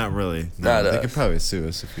 Yeah. Not really. No, Not they us. could probably sue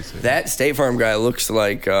us if we say That State Farm guy looks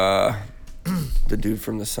like the dude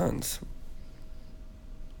from the Suns.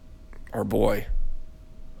 Our boy.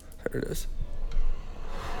 There it is.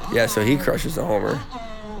 Yeah, so he crushes the homer.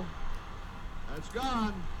 That's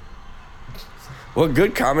gone. What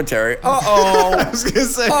good commentary. Uh-oh. I was gonna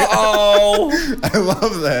say. Uh-oh. I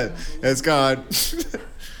love that. It's gone.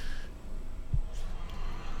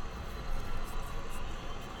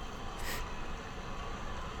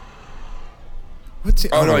 What's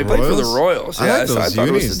Oh, no, he played for the Royals. I Yeah, like so I those thought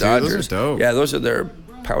it was unis, the dude. Dodgers. Those are dope. Yeah, those are their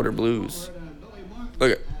powder blues.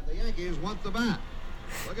 Look at The Yankees want the bat.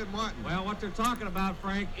 Look at Martin. Well, what they're talking about,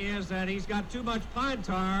 Frank, is that he's got too much pine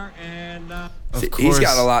tar, and Of course, he's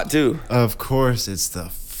got a lot, too. Of course, it's the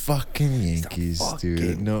fucking Yankees,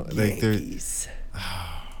 dude. No, like they're. Yankees.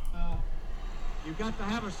 you've got to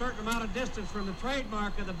have a certain amount of distance from the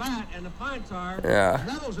trademark of the bat and the pine tar. Yeah.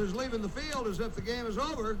 Nettles is leaving the field as if the game is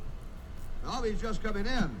over. Oh, he's just coming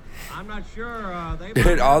in. I'm not sure.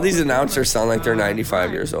 Dude, all these announcers sound like they're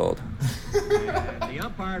 95 years old. And the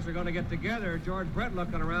umpires are going to get together. George Brett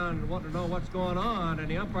looking around and wanting to know what's going on, and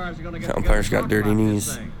the umpires are going to get The together. umpires and got talk dirty about this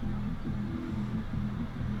knees. thing.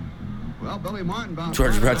 Well, Billy Martin bounced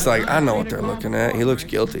George right Brett's back. like, I know what they're looking at. He looks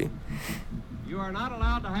guilty. You are not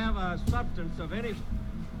allowed to have a substance of any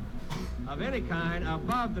kind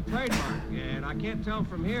above the trademark, and I can't tell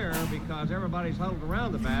from here because everybody's huddled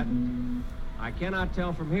around the bat. I cannot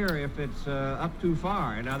tell from here if it's up too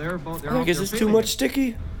far. And now they're both. I think, is this too much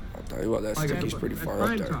sticky? I'll tell you what, that sticky's pretty far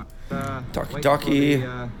up there. Talkie.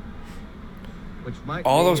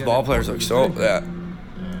 All those ball players look so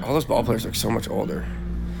all those ball players look so much older.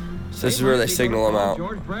 So this is where they signal him out.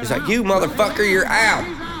 He's like, "You motherfucker, you're out."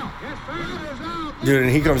 Dude,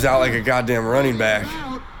 and he comes out like a goddamn running back.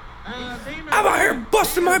 I'm out here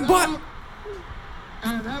busting my butt.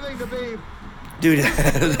 And having to be Dude,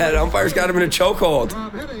 that umpire's got him in a chokehold. from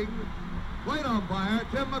hitting plate umpire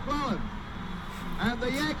Tim McClellan. And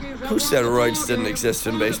the Yankees have Who said won the roids ball didn't game exist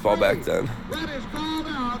in baseball 5-3. back then? Red is called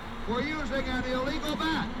out for using an illegal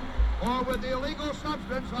bat or with the illegal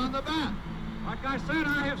substance on the bat. Like I said,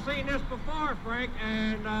 I have seen this before, Frank,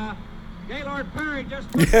 and Gaylord Perry just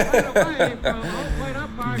ran away from home plate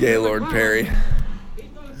umpire. Gaylord Perry.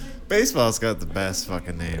 Baseball's got the best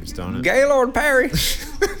fucking names, don't it? Gaylord Perry.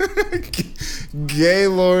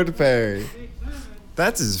 Gaylord Perry.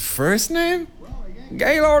 That's his first name?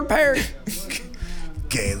 Gaylord Perry.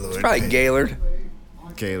 Gaylord. Probably Gaylord.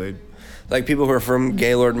 Gaylord. Like people who are from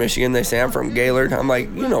Gaylord, Michigan, they say, I'm from Gaylord. I'm like,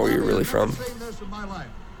 you know where you're really from. I've seen this in my life.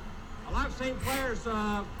 Well, I've seen players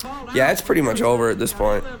called Yeah, out. it's pretty much over at this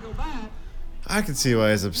point. I can see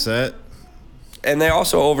why he's upset. And they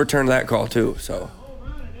also overturned that call too, so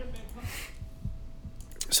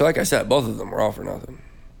like I said, both of them were all for nothing.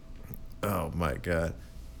 Oh my god.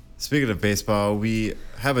 Speaking of baseball, we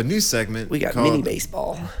have a new segment. We got called mini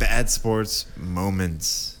baseball. Bad Sports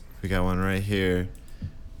Moments. We got one right here.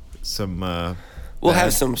 Some We'll bad-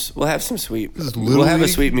 have some sweet. This is We'll have a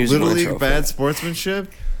League- sweet musical Little League intro. bad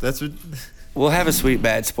sportsmanship. That's what. We'll have a sweet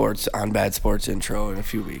Bad Sports intro in a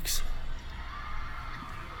few weeks.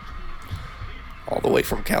 All the way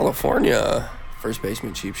from California. First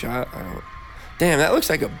baseman cheap shot. Damn, that looks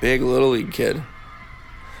like a big Little League kid.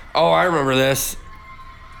 Oh, I remember this.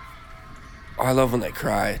 Oh, I love when they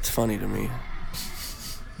cry. It's funny to me.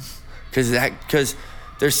 Cause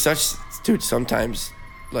there's such, dude, sometimes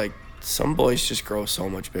like some boys just grow so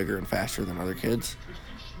much bigger and faster than other kids.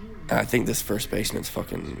 And I think this first baseman's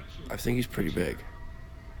I think he's pretty big.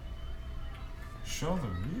 Show the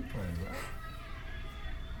replay, right?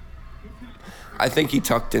 I think he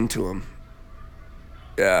tucked into him.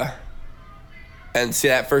 Yeah. And see,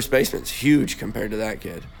 that first baseman's huge compared to that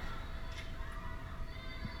kid.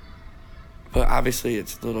 But obviously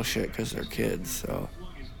it's little shit because they're kids, so.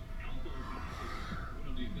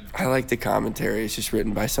 I like the commentary. It's just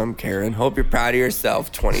written by some Karen. Hope you're proud of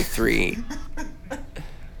yourself, 23.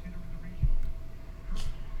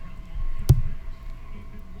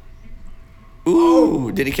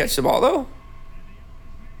 Ooh, did he catch the ball, though?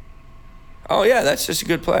 Oh, yeah, that's just a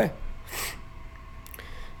good play.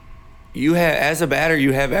 As a batter,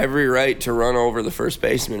 you have every right to run over the first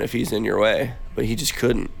baseman if he's in your way, but he just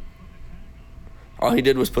couldn't. All he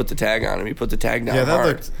did was put the tag on him. He put the tag down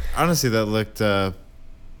hard. Honestly, that looked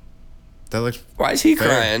Why is he fair.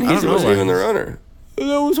 crying? He I don't know wasn't why even the he's- runner.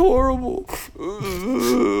 That was horrible.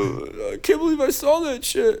 I can't believe I saw that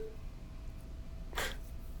shit.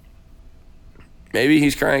 Maybe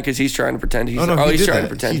he's crying because he's trying to pretend he's. He's trying to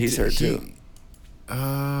pretend he's hurt too.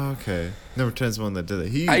 Okay. Never pretends one that did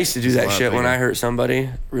it. I used to do that shit when I hurt somebody,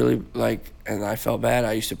 really, like, and I felt bad.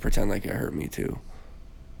 I used to pretend like it hurt me too.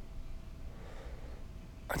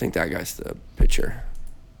 I think that guy's the pitcher.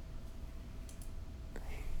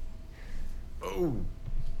 Oh.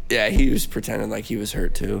 Yeah, he was pretending like he was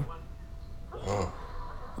hurt too.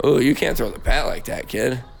 Oh, you can't throw the bat like that,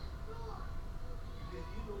 kid.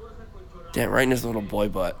 Damn, right in his little boy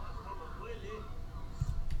butt.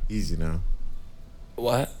 Easy now.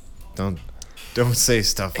 What? Don't say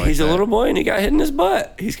stuff like that. He's a little boy and he got hit in his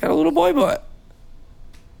butt. He's got a little boy butt.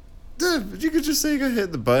 Dude, you could just say you got hit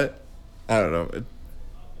in the butt. I don't know.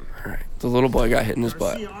 All right, the little boy got hit in his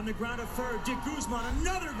butt. On the ground at third, Dick Guzman,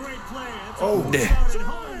 another great play.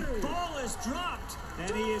 Ball is dropped,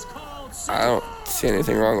 and he is called. I don't see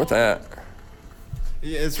anything wrong with that.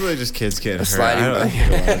 Yeah, it's really just kids getting hurt. Sliding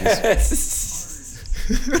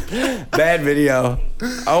Bad video.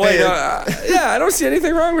 Oh wait, yeah, I don't see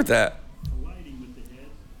anything wrong with that.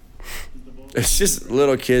 It's just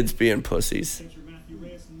little kids being pussies.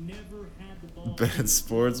 Bad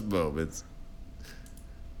sports moments.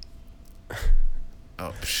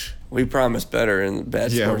 Oh, psh. We promise better in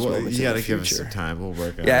bad sports moments. You in gotta the give us future. some time. We'll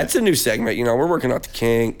work on it. Yeah, it's a new segment. You know, we're working out the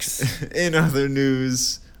kinks. In other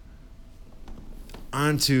news,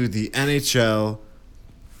 onto the NHL.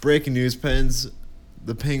 Breaking news, Pens.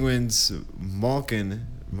 The Penguins, Malkin.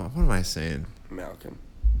 What am I saying? Malkin.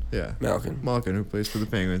 Yeah. Malkin, who plays for the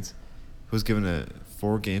Penguins, was given a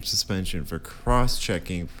 4-game suspension for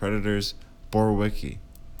cross-checking Predators' Borwicki.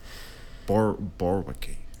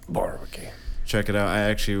 Borwicki. Check it out. I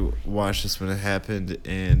actually watched this when it happened,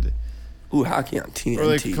 and Ooh, hockey on TNT.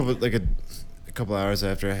 or a couple hours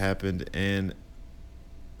after it happened, and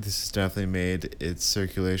this has definitely made its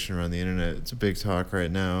circulation around the internet. It's a big talk right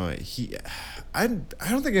now. I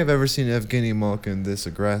don't think I've ever seen Evgeni Malkin this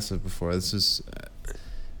aggressive before. This is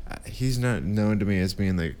he's not known to me as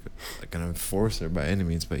being like an enforcer by any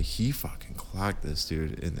means, but he fucking clocked this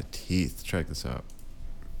dude in the teeth. Check this out.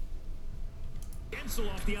 Ensel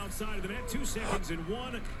off the outside of the net, 2 seconds and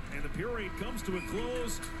 1, and the period comes to a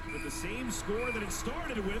close with the same score that it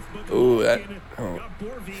started with. But Ooh, got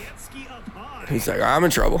Borowiecki up high. He's like, I'm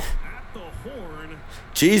in trouble. At the horn.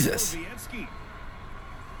 Jesus. Borowiecki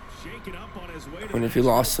shaking up on his way to I wonder if he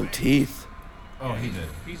lost some teeth. Oh, he did.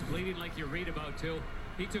 He's bleeding like you read about too.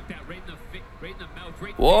 He took that right in the mouth.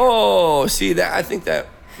 Right Whoa, see that? I think that.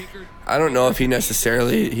 I don't know if he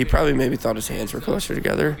necessarily. He probably maybe thought his hands were closer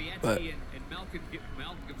together, but. Malkin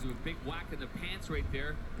gives him a big whack in the pants right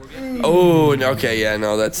there. Oh, okay, yeah,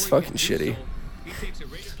 no, that's fucking shitty.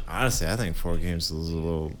 Honestly, I think 4 games is a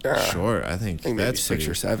little short. I think maybe that's 6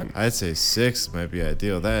 or 7. I'd say 6 might be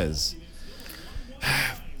ideal. That is.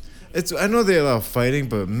 I know they allow fighting,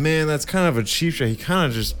 but man, that's kind of a cheap shot. He kind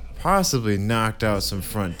of just possibly knocked out some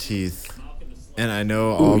front teeth, and I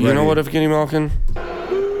know already. You know what, Evgeni Malkin?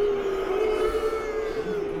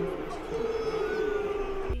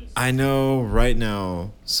 I know right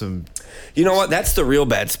now some. You know what? That's the real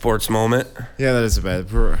bad sports moment. Yeah, that is a bad.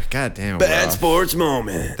 God damn. Bad sports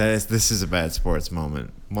moment. This is a bad sports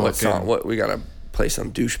moment. Malkin. What song? What we gotta play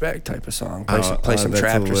some douchebag type of song. Play some that's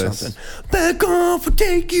trap a or list. something. Back off or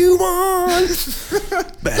take you on.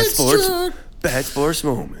 Bad sports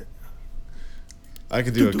moment. I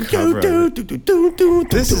could do a cover of it.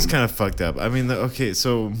 This is kind of fucked up. I mean, okay,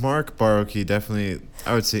 so Mark Borowicki definitely,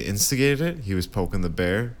 I would say, instigated it. He was poking the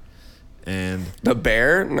bear, and The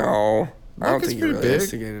bear? No, I don't Malkin's think he pretty really big.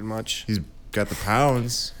 instigated much. he's got the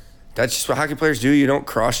pounds. That's just what hockey players do. You don't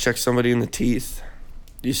cross-check somebody in the teeth.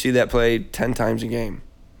 You see that play 10 times a game.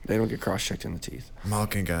 They don't get cross-checked in the teeth.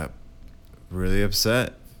 Malkin got really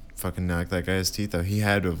upset. Fucking knocked that guy's teeth out. He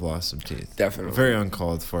had to have lost some teeth. Definitely. Very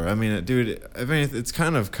uncalled for. I mean, dude, I mean, it's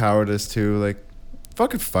kind of cowardice too. Like,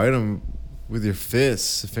 fucking fight him with your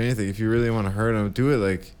fists. If anything, if you really want to hurt him, do it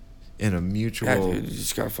like in a mutual. Yeah, dude, you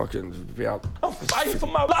just gotta fucking be out. I'm fighting for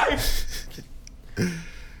my life.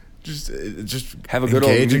 Just Have a good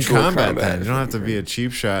old engage in mutual combat. combat. Then you don't have to be a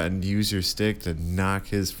cheap shot and use your stick to knock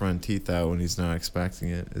his front teeth out when he's not expecting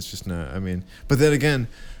it. It's just not. I mean, but then again,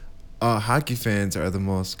 hockey fans are the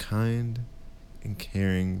most kind and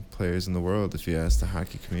caring players in the world. If you ask the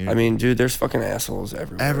hockey community, I mean, dude, there's fucking assholes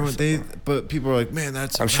everywhere. everyone but people are like, man,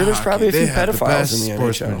 that's. I'm sure there's hockey. probably a few They have the pedophiles best in the NHL.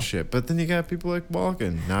 sportsmanship. But then you got people like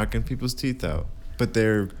Malkin knocking people's teeth out, but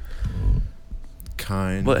they're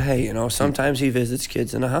kind. But hey, you know, sometimes he visits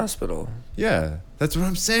kids in a hospital. Yeah, that's what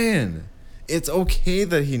I'm saying. It's okay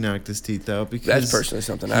that he knocked his teeth out because That's personally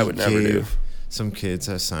something I would never do. gave some kids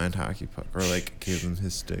a signed hockey puck or like gave them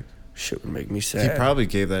his stick. Shit would make me sad. He probably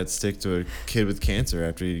gave that stick to a kid with cancer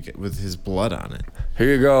after with his blood on it.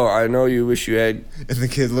 Here you go. I know you wish you had And the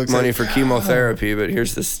kid looks money like, for chemotherapy, but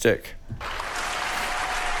here's the stick.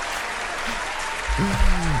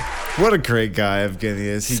 What a great guy Evgeni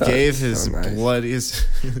is. He gave his so nice. blood,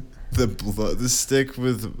 the stick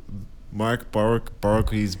with Mark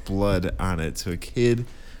Barkley's blood on it to a kid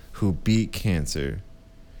who beat cancer.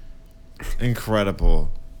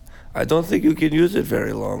 Incredible. I don't think you can use it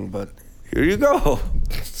very long, but here you go.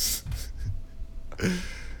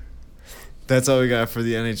 That's all we got for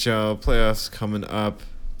the NHL playoffs coming up.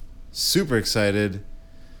 Super excited.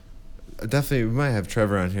 Definitely, we might have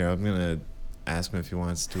Trevor on here. I'm gonna ask him if he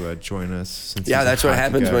wants to join us. Since Yeah, he's a that's what hockey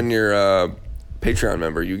happens guy. when you're a Patreon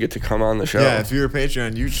member. You get to come on the show. Yeah, if you're a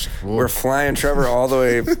Patreon, you just We're flying Trevor all the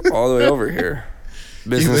way over here.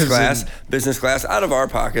 Business class out of our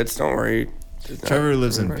pockets. Don't worry. Trevor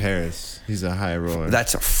lives in Paris. He's a high roller.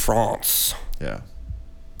 That's France. Yeah.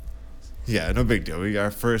 Yeah, no big deal. We got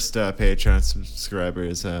our first Patreon subscriber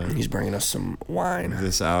is He's bringing us some wine.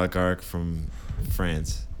 this oligarch from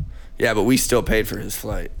France. Yeah, but we still paid for his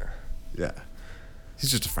flight. Yeah. He's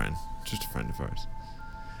just a friend. Just a friend of ours.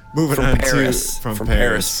 Moving From on Paris. to From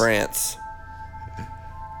Paris, France.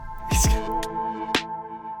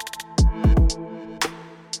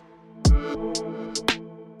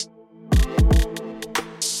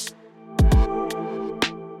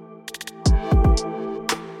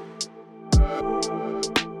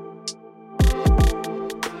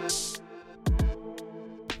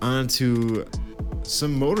 On to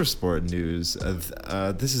some motorsport news.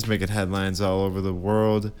 This is making headlines all over the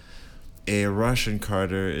world. A Russian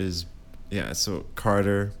karter is, so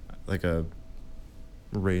karter, like a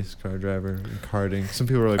race car driver in karting. Some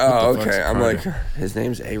people are like, what Oh, the fuck's okay. a I'm karter? like, his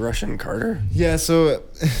name's A. Russian Carter? Yeah, so.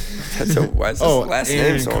 Why is his last name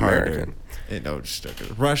Aaron so Carter. American? No, just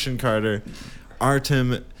joking. Russian karter,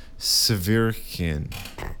 Artem Severkin.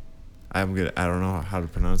 I don't know how to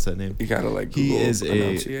pronounce that name. You gotta like Google He is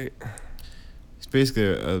enunciate. He's basically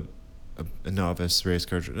a novice race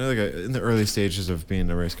car driver, like in the early stages of being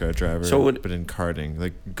a race car driver. So but in karting,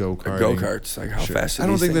 like go-karting. Go-karts, like how fast do I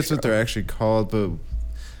don't these think things that's what go? they're actually called, but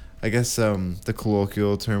I guess the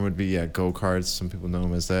colloquial term would be go-karts. Some people know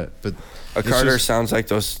them as that. But A carter sounds like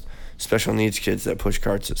those special needs kids that push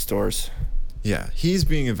carts at stores. Yeah, he's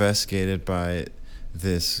being investigated by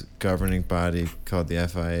this governing body called the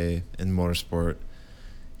FIA in motorsport.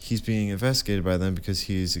 He's being investigated by them because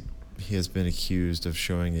he has been accused of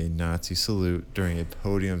showing a Nazi salute during a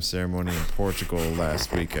podium ceremony in Portugal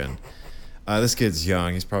last weekend. This kid's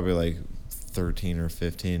young. He's probably like 13 or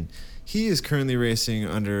 15. He is currently racing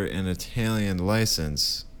under an Italian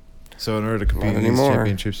license. So in order to compete in these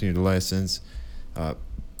championships, you need a license. And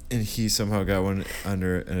he somehow got one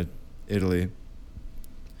under Italy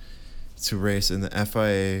to race in the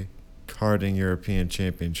FIA Karting European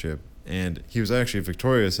Championship. And he was actually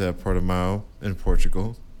victorious at Portimao in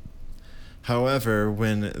Portugal. However,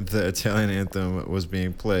 when the Italian anthem was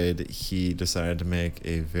being played, he decided to make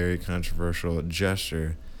a very controversial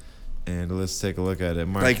gesture. And let's take a look at it.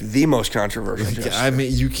 Mark, Like the most controversial gesture. I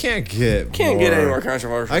mean, you can't get Can't get any more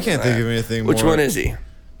controversial. I can't than think that. of anything more. Which one is he?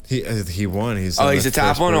 He won. He's He's the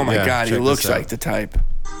top one? Oh my God, he check looks this out. like the type.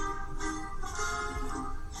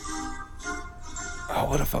 Oh,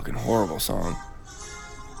 what a fucking horrible song.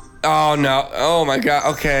 Oh, no. Oh, my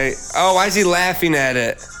God. Okay. Oh, why is he laughing at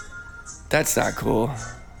it? That's not cool.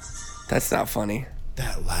 That's not funny.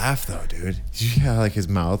 That laugh, though, dude. Did you hear like his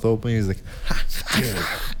mouth open? He was like, Dude,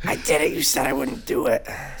 I did it. You said I wouldn't do it.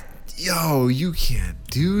 yo, you can't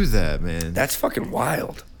do that, man. That's fucking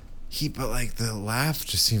wild. But like the laugh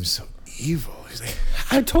just seems so evil. He's like,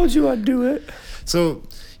 I told you I'd do it. so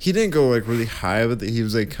he didn't go like really high with it. He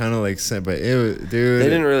was like kind of like sent by dude. They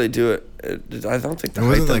didn't really do it. I don't think the It height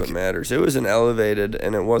wasn't of like- it matters. It was an elevated,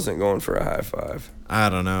 and it wasn't going for a high five. I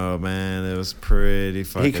don't know, man. It was pretty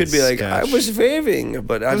fucking He could be like, sketch. I was waving,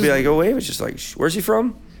 but I'd be like, oh, wave. It's just like, where's he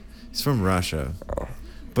from? He's from Russia. Oh.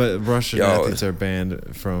 But Russian Yo. athletes are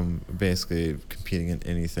banned from basically competing in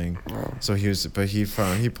anything. Oh. So he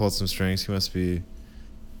pulled some strings. He must be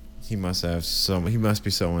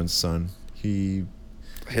someone's son. He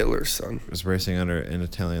Hitler's son. was racing under an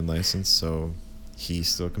Italian license, so he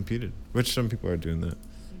still competed. Which some people are doing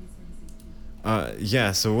that.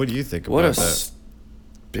 Yeah. So what do you think What about a that?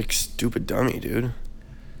 big stupid dummy, dude.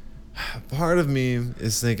 Part of me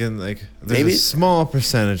is thinking like there's Maybe- a small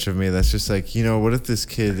percentage of me that's just like, what if this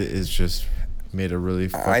kid is just made a really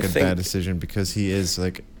fucking bad decision because he is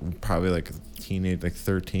like probably like a teenage, like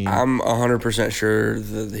 13. I'm 100% sure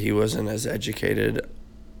that he wasn't as educated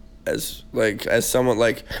as someone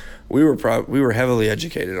like we were heavily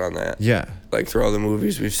educated on that. Yeah. Like through all the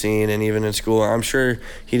movies we've seen and even in school. I'm sure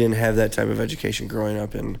he didn't have that type of education growing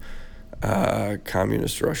up in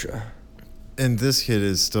communist Russia. And this kid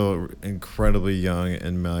is still incredibly young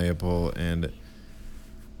and malleable, and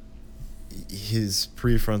his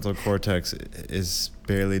prefrontal cortex is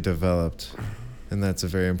barely developed, and that's a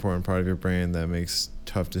very important part of your brain that makes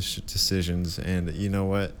tough decisions. And you know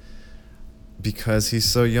what? Because he's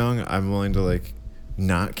so young, I'm willing to like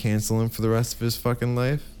not cancel him for the rest of his fucking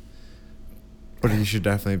life, but he should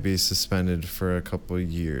definitely be suspended for a couple of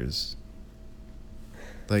years.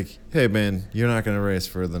 Like, hey man, you're not gonna race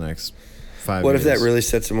for the next 5 years. What if that really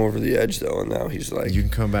sets him over the edge though, and now he's like, you can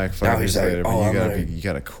come back 5 years later, but you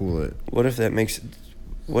gotta cool it. What if that makes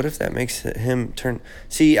him turn?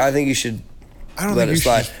 See, I think you should. I don't let think it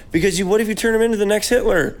slide because what if you turn him into the next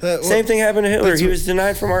Hitler? Same thing happened to Hitler. He was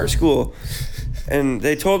denied from art school, and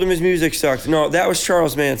they told him his music sucked. No, that was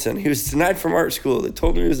Charles Manson. He was denied from art school. They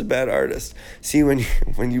told him he was a bad artist. See, when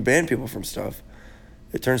you ban people from stuff,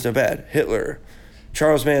 it turns to bad. Hitler,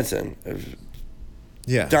 Charles Manson,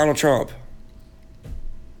 Donald Trump.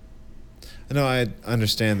 No, I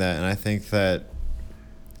understand that, and I think that.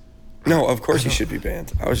 No, of course he should be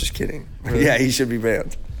banned. I was just kidding. Really? Yeah, he should be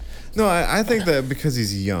banned. No, I think that because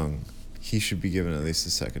he's young, he should be given at least a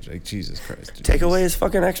second. Like, Jesus Christ, dude. Take away his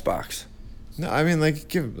fucking Xbox. No, I mean, like,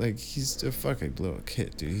 he's a fucking little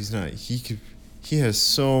kid, dude. He's not. He has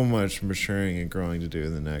so much maturing and growing to do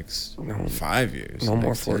in the next 5 years. No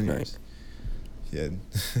more Fortnite. Yeah,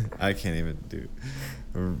 I can't even do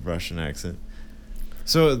a Russian accent.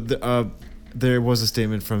 So there was a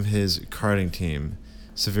statement from his karting team.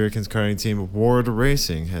 Severikin's karting team, Ward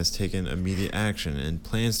Racing, has taken immediate action and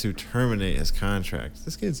plans to terminate his contract.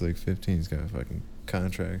 This kid's like 15. He's got fucking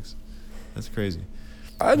contracts. That's crazy.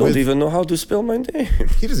 I don't even know how to spell my name.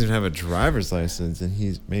 He doesn't even have a driver's license, and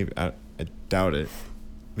he's maybe I doubt it.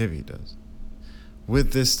 Maybe he does.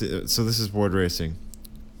 With this, so this is Ward Racing.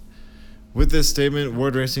 With this statement,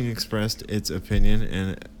 Ward Racing expressed its opinion,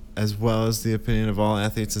 and as well as the opinion of all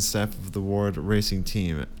athletes and staff of the Ward Racing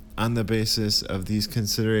team. On the basis of these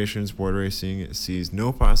considerations, Ward Racing sees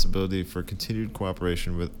no possibility for continued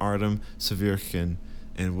cooperation with Artem Severikin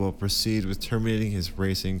and will proceed with terminating his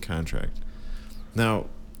racing contract. Now,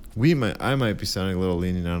 I might be sounding a little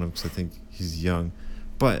lenient on him because I think he's young,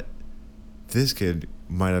 but this kid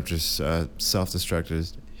might have just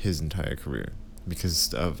self-destructed his entire career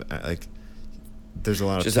because of like. There's a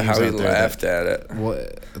lot of just teams how he out there laughed at it. Well,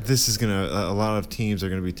 this is a lot of teams are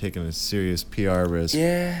gonna be taking a serious PR risk.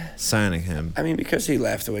 Yeah. Signing him. I mean, because he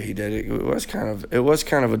laughed the way he did, it was kind of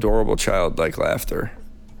adorable childlike laughter.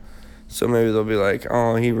 So maybe they'll be like,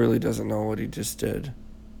 oh, he really doesn't know what he just did.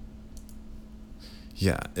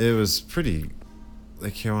 Yeah, it was pretty.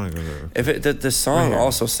 Like, here, I want to go there. If the song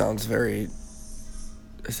also sounds very.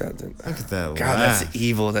 Look at that. God, laugh. That's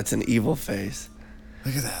evil. That's an evil face.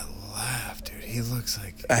 Look at that laugh, dude. He looks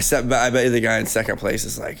like. I bet the guy in second place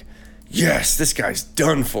is like, yes, this guy's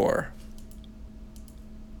done for.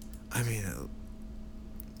 I mean,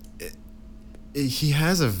 he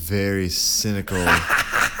has a very cynical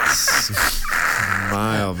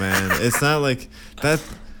smile, man. It's not like that.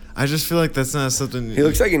 I just feel like that's not something. He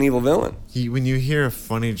looks like an evil villain. When you hear a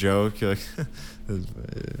funny joke, you're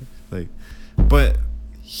like, but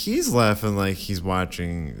he's laughing like he's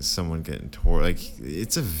watching someone getting torn. Like,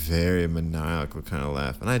 it's a very maniacal kind of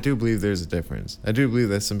laugh, and I do believe there's a difference. I do believe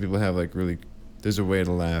that some people have like really. There's a way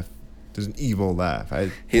to laugh. There's an evil laugh.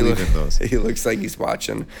 I believe in those. He looks like he's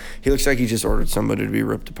watching. He looks like he just ordered somebody to be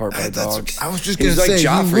ripped apart by dogs. I was just gonna say, he's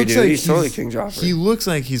like Joffrey, dude. Like he's totally King Joffrey. He looks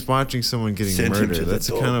like he's watching someone getting murdered. That's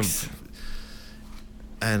a kind of.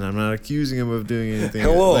 And I'm not accusing him of doing anything.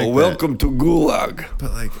 Hello, like welcome to Gulag.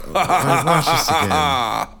 But like, watch this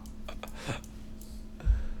again,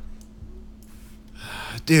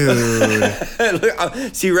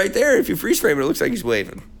 dude. See right there, if you freeze frame it, it looks like he's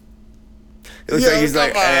waving. It looks like he's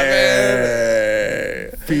like,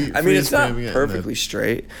 hey. I mean, it's not perfectly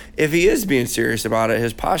straight. If he is being serious about it,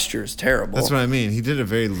 his posture is terrible. That's what I mean. He did it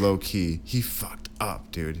very low key. He fucked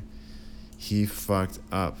up, dude. He fucked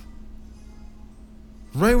up.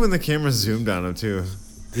 Right when the camera zoomed on him, too.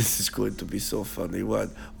 This is going to be so funny.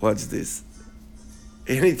 What's this?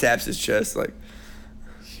 And he taps his chest like.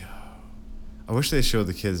 Yo. I wish they showed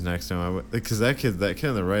the kids next to him. Because that kid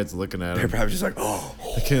on the right's looking at him. They're probably just like, oh.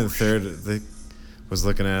 The kid in third was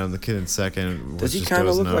looking at him. The kid in second was Does he just kind of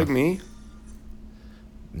dozing look off. like me?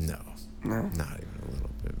 No. No? Not even a little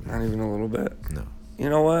bit, man. Not even a little bit. No. You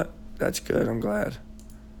know what? That's good. I'm glad.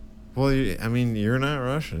 Well, you're not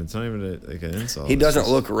Russian. It's not even like an insult. He doesn't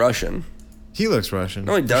look Russian. He looks Russian.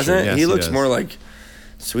 No, he doesn't. Sure. Yes, he looks does. more like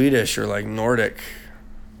Swedish or like Nordic.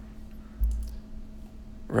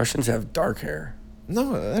 Russians have dark hair.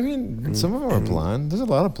 No, I mean, some of them are blonde. There's a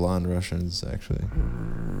lot of blonde Russians, actually.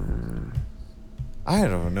 I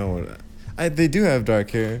don't know. They do have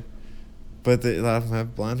dark hair, but a lot of them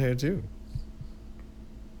have blonde hair, too.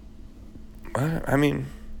 I mean,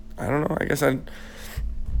 I don't know. I guess I've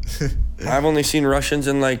only seen Russians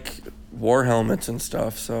in, like, war helmets and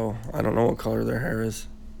stuff, so I don't know what color their hair is.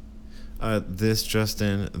 This just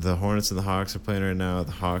in, the Hornets and the Hawks are playing right now.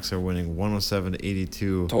 The Hawks are winning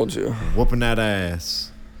 107-82. Told you. Whooping that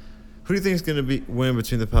ass. Who do you think is going to win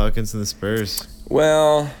between the Pelicans and the Spurs?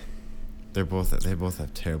 Well, they both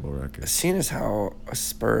have terrible records. Seeing as how a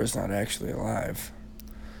Spur is not actually alive,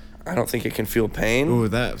 I don't think it can feel pain. Ooh,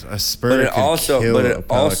 a Spur could kill a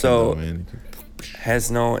Pelican, though, man.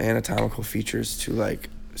 Has no anatomical features to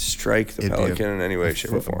like strike the Pelican in any way,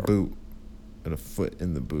 shape, or form. Boot. And a foot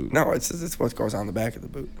in the boot. No, it's what goes on the back of the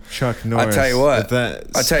boot. Chuck Norris. I'll tell you what.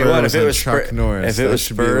 If it was Chuck Norris, if it was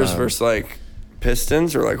Spurs versus like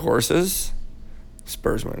Pistons or like horses,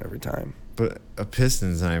 Spurs win every time. But a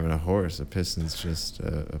piston's not even a horse. A piston's just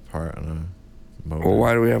a part on a motor. Well,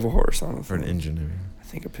 why do we have a horse on the For an engine, I mean. I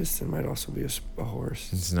think a piston might also be a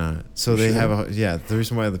horse. It's not. So they have the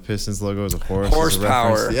reason why the Pistons logo is a horse.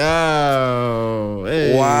 Horsepower. Yo,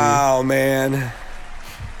 hey. Wow, man.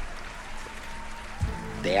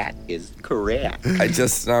 That is correct. I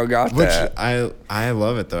just now got that. I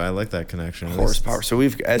love it though. I like that connection. Horsepower. So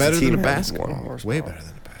we've as better a team than a have basketball. 1 horsepower. Way better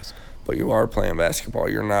than a basketball. But you are playing basketball.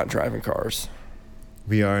 You're not driving cars.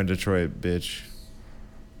 We are in Detroit, bitch.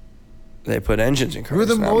 They put engines in cars. We're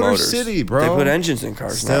the not Motor motors. City, bro. They put engines in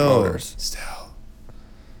cars, not motors. Still.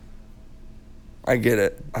 I get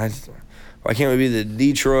it. Why can't we be the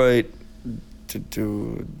Detroit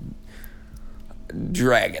to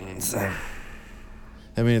Dragons?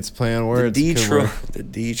 I mean, it's play on words. The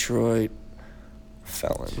Detroit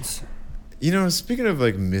Felons. You know, speaking of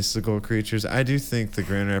like mystical creatures, I do think the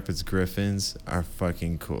Grand Rapids Griffins are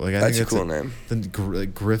fucking cool. Like, That's a cool name. The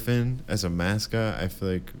Griffin as a mascot, I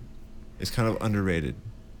feel like, is kind of underrated.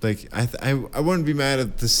 Like, I wouldn't be mad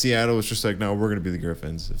if the Seattle was just like, no, we're gonna be the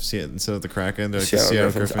Griffins. Instead of the Kraken, they're like the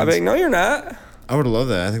Seattle Griffins. I mean, no, you're not. I would love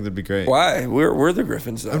that. I think that'd be great. Why? We're the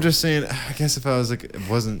Griffins, though. I'm just saying. I guess if I was like, it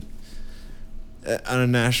wasn't on a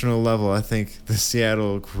national level, I think the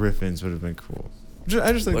Seattle Griffins would have been cool.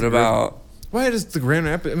 I just think. What about? Why does the Grand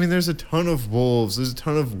Rapids? I mean, there's a ton of Wolves. There's a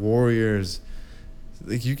ton of Warriors.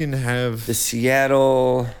 Like, you can have the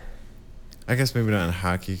Seattle. I guess maybe not in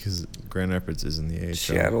hockey because Grand Rapids is in the AHL.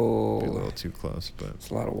 Seattle. Be a little too close, but it's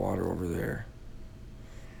a lot of water over there.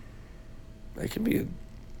 It could be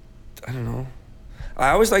I don't know. I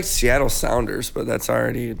always liked Seattle Sounders, but that's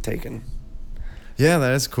already taken. Yeah,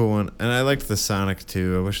 that is a cool one. And I liked the Sonic,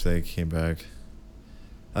 too. I wish they came back.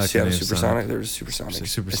 Seattle Supersonic? There's Supersonic.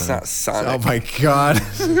 It's not Sonic. Oh, my God.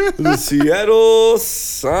 The Seattle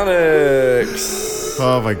Sonics.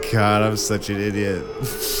 Oh, my God. I'm such an idiot.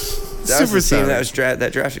 That was the team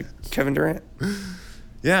that drafted Kevin Durant.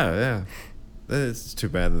 Yeah. It's too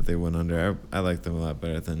bad that they went under. I like them a lot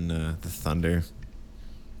better than the Thunder.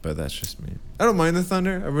 But that's just me. I don't mind the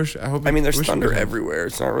Thunder. I hope. I mean, there's Thunder everywhere.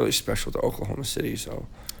 It's not really special to Oklahoma City, so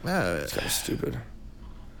it's kind of stupid.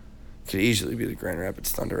 Could easily be the Grand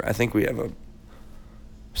Rapids Thunder. I think we have a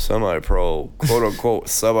semi-pro, quote-unquote,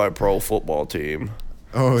 semi-pro football team.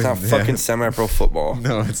 Oh, it's not fucking semi-pro football.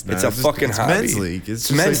 No, it's not. It's a fucking hobby. Men's league.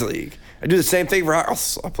 It's men's league. I do the same thing for hockey.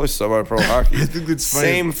 I play semi-pro hockey. I think it's funny.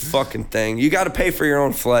 Same fucking thing. You got to pay for your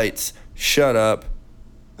own flights. Shut up.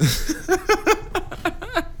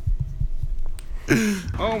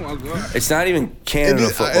 Oh my God! It's not even Canada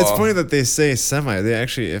football. It's funny that they say semi. They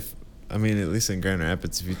actually, at least in Grand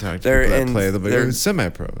Rapids, if you talk to people that play, they'll be like,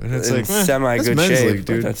 semi-pro, and it's like semi-good men's shape, league,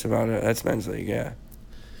 dude. But that's about it. That's men's league, yeah.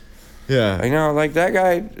 Yeah. I know, like that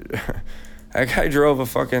guy. That guy drove a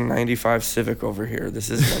fucking '95 Civic over here. This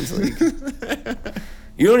is men's league.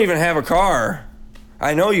 You don't even have a car.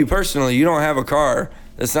 I know you personally. You don't have a car.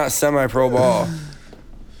 That's not semi-pro ball.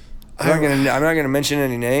 I'm not gonna mention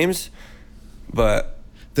any names. But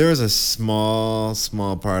there was a small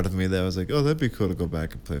part of me that was like, oh, that'd be cool to go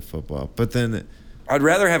back and play football. But then I'd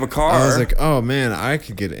rather have a car. I was like, oh, man, I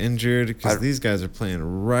could get injured because these guys are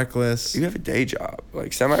playing reckless. You have a day job.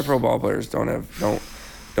 Like, semi-pro ball players don't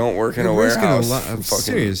work in a warehouse from fucking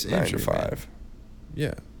serious 9 injury, to 5. Man.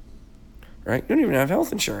 Yeah. Right? You don't even have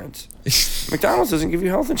health insurance. McDonald's doesn't give you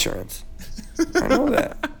health insurance. I know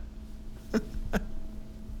that.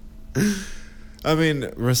 I mean,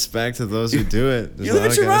 respect to those who do it. There's You a live lot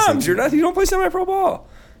at of your guys that mom's. do- You don't play semi-pro ball.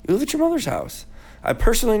 You live at your mother's house. I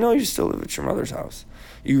personally know you still live at your mother's house.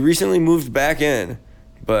 You recently moved back in,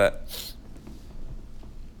 and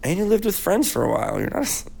you lived with friends for a while. You're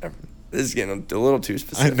not. This is getting a little too I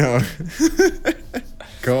specific. know.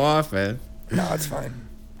 Go off, man. No, it's fine.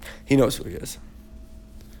 He knows who he is.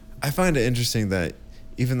 I find it interesting that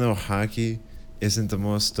even though hockey isn't the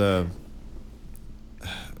most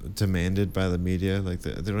demanded by the media, like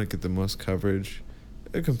they don't get the most coverage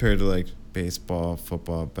compared to like baseball,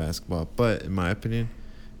 football, basketball. But in my opinion,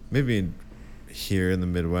 maybe here in the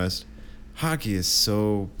Midwest, hockey is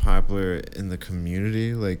so popular in the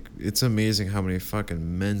community. Like it's amazing how many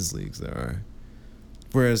fucking men's leagues there are.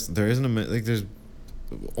 Whereas there isn't there's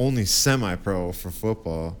only semi-pro for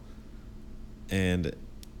football, and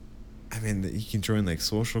I mean you can join like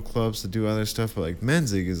social clubs to do other stuff, but like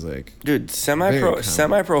men's league is like, Dude,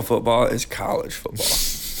 semi-pro football is college football.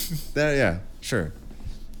 yeah, sure.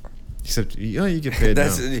 Except you get paid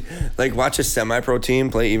now. Like watch a semi-pro team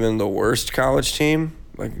play even the worst college team,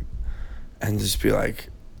 like, and just be like,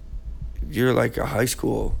 you're like a high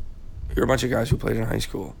school. You're a bunch of guys who played in high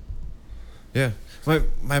school. Yeah.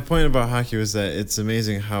 My point about hockey was that it's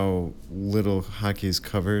amazing how little hockey is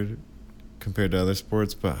covered compared to other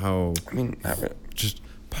sports, but how just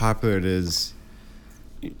popular it is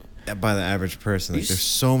by the average person. Like there's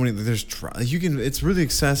so many. It's really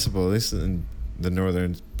accessible, at least in the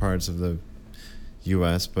northern parts of the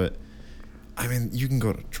U.S. But I mean, you can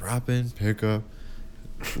go to drop-in, pick up,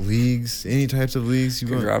 leagues, any types of leagues you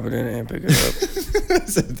can drop it in and pick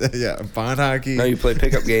it up. Yeah, bond hockey. No, you play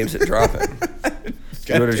pickup games at drop-in.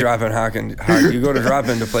 You go to drop-in hockey. You go to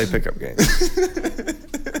drop-in to play pickup games.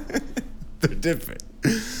 They're different.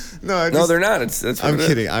 No, they're not. I'm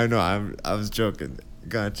kidding. I know. I was joking.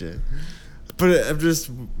 Gotcha. But I'm just,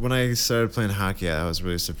 when I started playing hockey, I was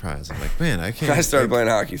really surprised. I'm like, man, I can't. I started playing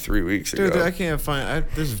hockey 3 weeks ago. Dude, I can't find.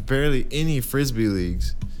 There's barely any frisbee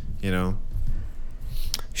leagues. You know.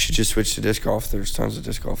 You should just switch to disc golf. There's tons of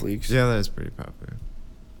disc golf leagues. Yeah, that is pretty popular.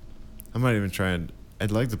 I might even try and. I'd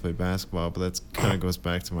like to play basketball, but that's kind of goes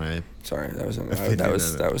back to my. Sorry, that was rude.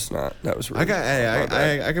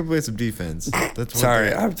 I can play some defense. That's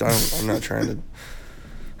sorry. I'm not trying to.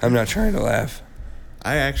 I'm not trying to laugh.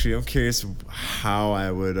 I'm curious how I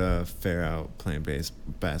would fare out playing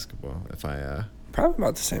basketball if I. Probably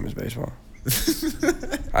about the same as baseball.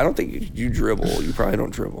 I don't think you dribble. You probably don't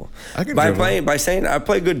dribble. I can dribble. By saying I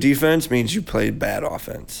play good defense means you play bad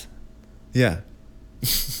offense. Yeah.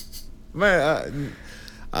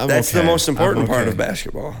 That's the most important part of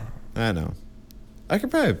basketball. I know. I could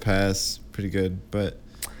probably pass pretty good, but.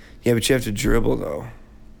 Yeah, but you have to dribble though.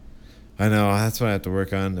 I know. That's what I have to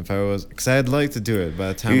work on. If I was, because I'd like to do it by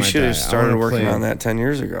the time you should have started working on that 10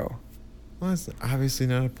 years ago. Well, it's obviously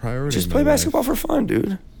not a priority. Just play basketball for fun,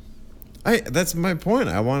 dude. That's my point.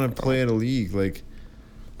 I want to play at a league. Like,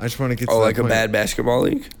 I just want to get to like a bad basketball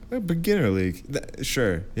league? A beginner league.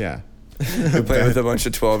 Sure, yeah. You play with a bunch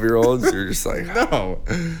of 12-year-olds? You're just like...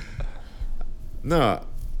 No.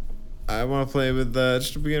 I want to play with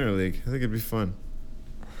just a beginner league. I think it'd be fun.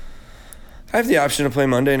 I have the option to play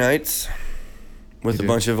Monday nights with a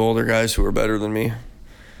bunch of older guys who are better than me.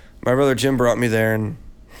 My brother Jim brought me there, and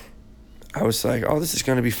I was like, oh, this is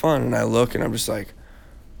going to be fun. And I look, and I'm just like,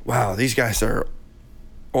 wow, these guys are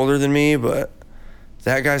older than me, but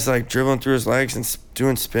that guy's like dribbling through his legs and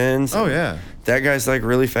doing spins. Oh, yeah. That guy's like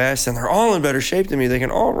really fast, and they're all in better shape than me. They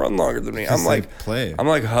can all run longer than me. I'm like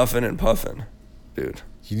huffing and puffing, dude.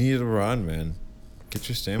 You need to run, man. Get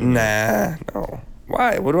your stamina. Nah, no.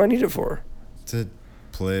 Why? What do I need it for? To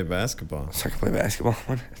play basketball. So I can play basketball,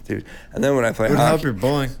 dude. And then when I play hockey, it would help your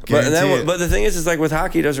bowling. But the thing is like with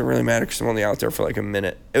hockey, it doesn't really matter because I'm only out there for like a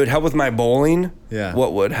minute. It would help with my bowling. Yeah.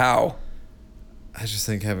 What would? How? I just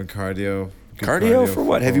think having cardio. Cardio for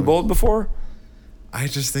what? Have you bowled before? I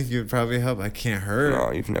just think it would probably help. I can't hurt.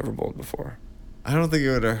 No, you've never bowled before. I don't think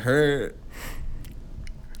it would have hurt.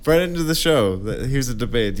 Right into the show. Here's a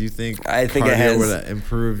debate. Do you think cardio would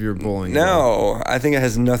improve your bowling? No, I think it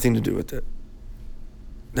has nothing to do with it.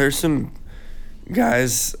 There's some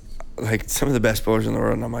guys, like some of the best bowlers in the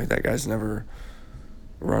world, and I'm like, that guy's never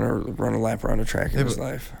run a lap around a track in his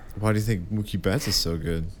life. Why do you think Mookie Betts is so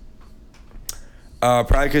good?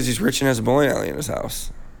 Probably because he's rich and has a bowling alley in his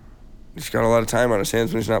house. He's got a lot of time on his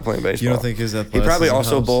hands when he's not playing baseball. You don't think his athleticism He probably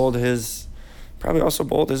also helps?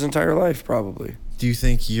 bowled his entire life, probably. Do you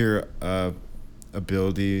think your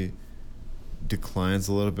ability declines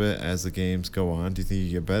a little bit as the games go on? Do you think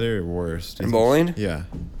you get better or worse? In bowling? Yeah.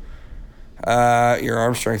 Your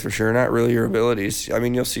arm strength for sure, not really your abilities. I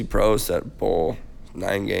mean, you'll see pros that bowl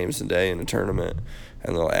 9 games a day in a tournament,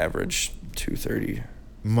 and they'll average 230.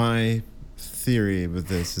 My theory with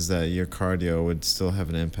this is that your cardio would still have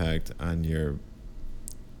an impact on your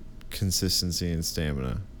consistency and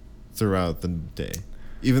stamina throughout the day.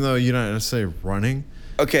 Even though you're not necessarily running,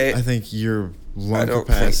 Okay. I think your lung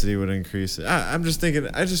capacity would increase. I'm just thinking,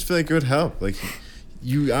 I just feel like it would help. Like,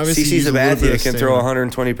 you obviously CC Sabathia can throw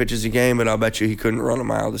 120 pitches a game, but I'll bet you he couldn't run a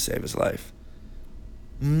mile to save his life.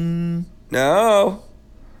 No.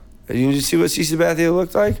 Did you see what CC Sabathia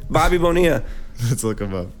looked like? Bobby Bonilla. Let's look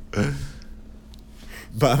him up.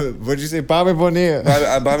 Bobby, what'd you say? Bobby Bonilla.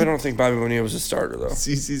 I don't think Bobby Bonilla was a starter, though.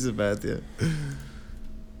 CC Sabathia.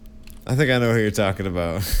 I think I know who you're talking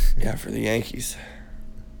about. Yeah, for the Yankees.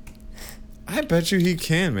 I bet you he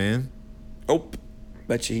can, man. Nope.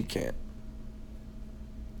 Bet you he can't.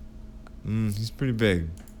 He's pretty big.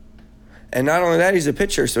 And not only that, he's a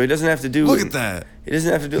pitcher, so he doesn't have to do... Look at that. He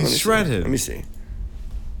doesn't have to do... He's shredded. Let me see.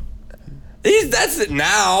 That's it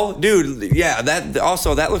now. Dude, yeah,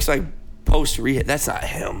 that looks like post-rehab. That's not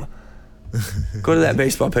him. Go to that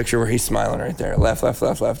baseball picture where he's smiling right there. Left, right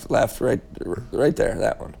there,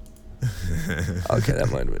 that one. Okay, that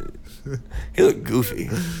might have been... He looked goofy.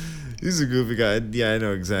 He's a goofy guy. Yeah, I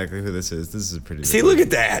know exactly who this is. This is a pretty... See, look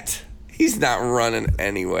at that. He's not running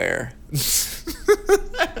anywhere.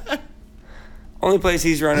 Only place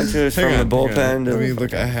he's running to is from the bullpen. I mean,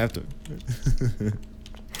 look, I have to...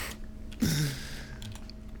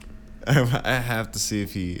 I have to see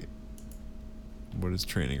if he... what his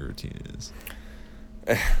training routine is.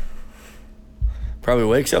 Probably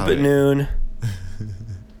wakes up at noon.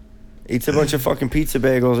 Eats a bunch of fucking pizza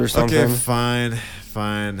bagels or something. Okay, fine.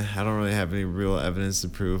 I don't really have any real evidence to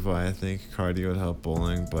prove why I think cardio would help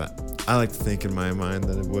bowling, but I like to think in my mind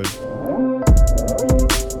that it would.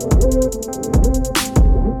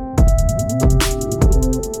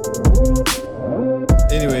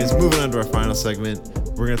 Anyways, moving on to our final segment,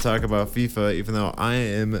 we're going to talk about FIFA. Even though I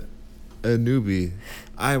am a newbie,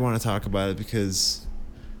 I want to talk about it because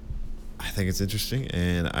I think it's interesting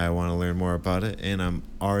and I want to learn more about it, and I'm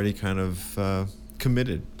already kind of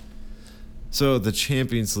committed. So the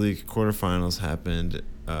Champions League quarterfinals happened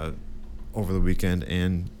over the weekend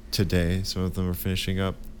and today. Some of them are finishing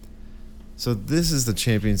up. So this is the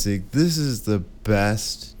Champions League. This is the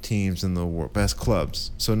best teams in the world, best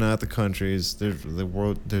clubs. So not the countries. There's the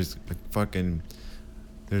world. There's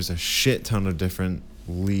a shit ton of different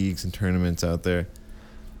leagues and tournaments out there.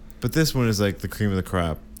 But this one is like the cream of the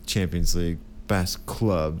crop. Champions League, best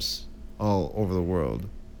clubs all over the world.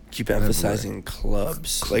 Keep emphasizing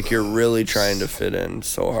clubs. Like you're really trying to fit in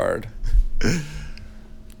so hard.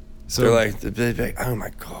 So they're like, oh my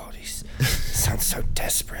God, he sounds so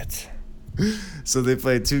desperate. So they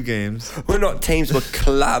played 2 games. We're not teams, we're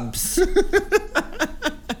clubs.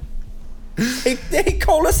 they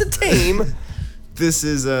call us a team.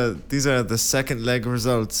 These are the second leg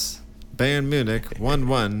results. Bayern Munich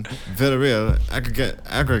 1-1. Villarreal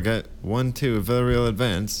aggregate 1-2. Villarreal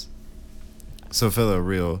advance. So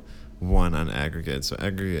Villarreal won on aggregate. So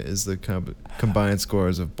aggregate is the combined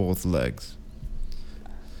scores of both legs.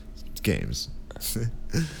 Games.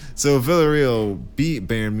 So Villarreal beat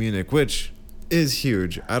Bayern Munich, which is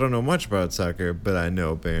huge. I don't know much about soccer, but I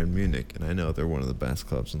know Bayern Munich, and I know they're one of the best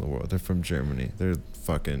clubs in the world. They're from Germany. They're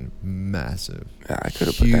fucking massive. Yeah, I could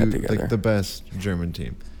have put that together. Like the best German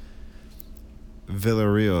team.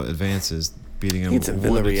 Villarreal advances, beating them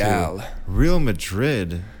 1-2. Real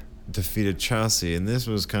Madrid defeated Chelsea, and this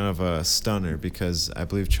was kind of a stunner because I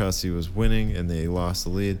believe Chelsea was winning and they lost the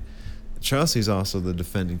lead. Chelsea's also the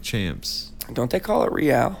defending champs. Don't they call it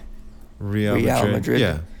Real? Real Madrid.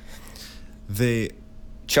 Yeah.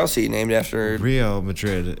 Chelsea named after Real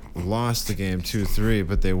Madrid lost the game 2-3,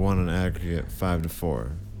 but they won an aggregate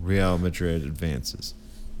 5-4. Real Madrid advances.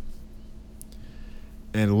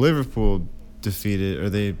 And Liverpool defeated, or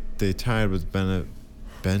they tied with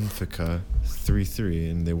Benfica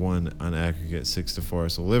 3-3, and they won on aggregate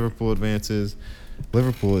 6-4. So Liverpool advances.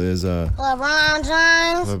 Liverpool is LeBron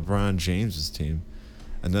James's team,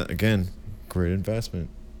 and that, again, great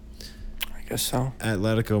investment. I guess so.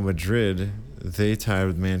 Atletico Madrid, they tied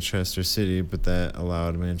with Manchester City, but that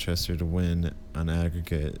allowed Manchester to win on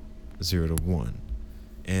aggregate 0-1.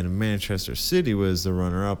 And Manchester City was the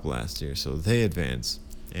runner-up last year, so they advance.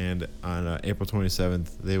 And on April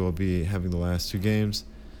 27th, they will be having the last 2 games.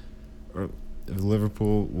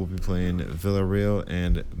 Liverpool will be playing Villarreal,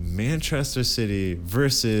 and Manchester City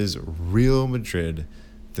versus Real Madrid,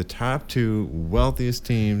 the top 2 wealthiest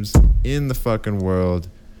teams in the fucking world.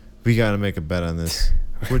 We got to make a bet on this.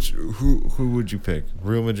 Who would you pick?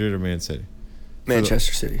 Real Madrid or Man City?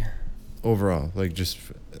 Manchester City. overall, like just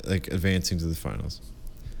like advancing to the finals.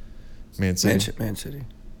 Man City. Man City.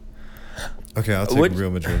 Okay, I'll take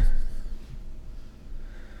Real Madrid.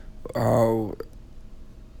 Oh,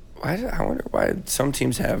 I wonder why some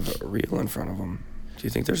teams have Real in front of them. Do you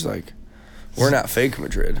think there's like, we're not fake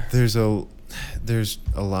Madrid? There's a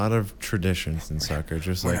lot of traditions in soccer,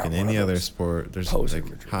 just like in any other sport. There's like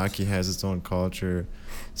Madrids. Hockey has its own culture,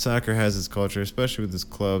 soccer has its culture, especially with its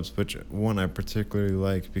clubs. Which one I particularly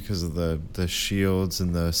like because of the shields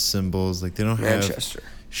and the symbols. Like they don't have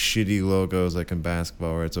shitty logos like in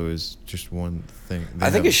basketball where it's always just one thing. I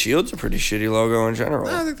think a shield's a pretty shitty logo in general.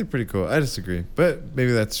 I think they're pretty cool. I disagree, but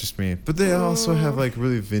maybe that's just me. But they also have like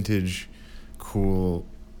really vintage, cool,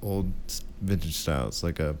 old vintage styles.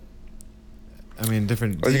 Like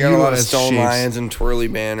different. Well, you got a lot of stone lions and twirly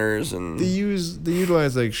banners, and they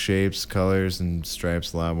utilize like shapes, colors, and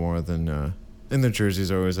stripes a lot more than. And their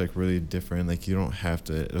jerseys are always like really different. Like you don't have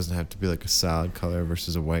to. It doesn't have to be like a solid color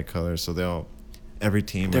versus a white color. So every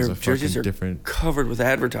team has a fucking different. Covered with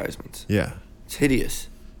advertisements. Yeah, it's hideous.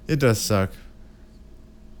 It does suck.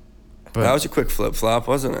 But that was a quick flip flop,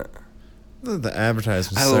 wasn't it? The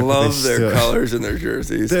advertisements. I love their colors and their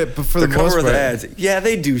jerseys. But for the most part, the ads, yeah,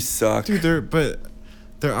 they do suck, dude.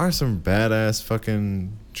 There are some badass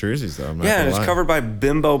fucking jerseys though. I'm not and it's lie. Covered by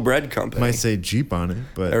Bimbo Bread Company. Might say Jeep on it,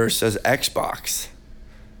 but or it says Xbox.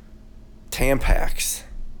 Tampax.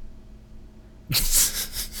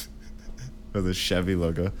 Or the Chevy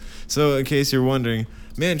logo. So, in case you're wondering,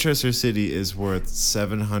 Manchester City is worth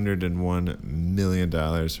 $701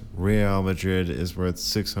 million. Real Madrid is worth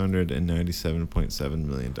 $697.7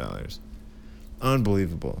 million.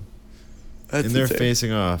 Unbelievable. That's and they're insane.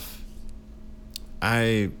 facing off.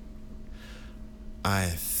 I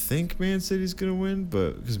think Man City's gonna win,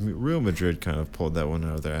 but because Real Madrid kind of pulled that one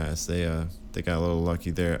out of their ass, they got a little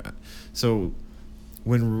lucky there. So,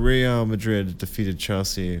 when Real Madrid defeated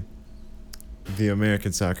Chelsea, the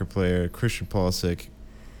American soccer player Christian Pulisic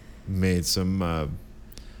made some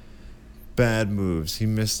bad moves. He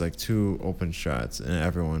missed like 2 open shots, and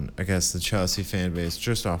everyone, I guess the Chelsea fan base,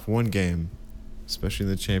 just off one game, especially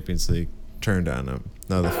in the Champions League, turned on him.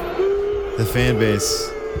 Now the fan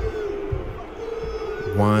base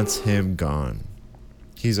wants him gone.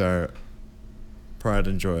 He's our pride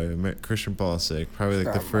and joy. Christian Pulisic, probably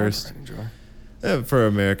like the first for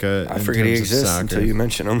America. I forget he exists until you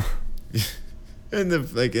mention him. in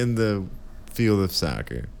the field of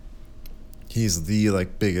soccer, he's the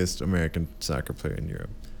biggest American soccer player in Europe,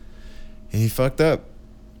 and he fucked up.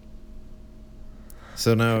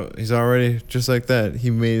 So now he's already just like that.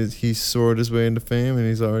 He soared his way into fame, and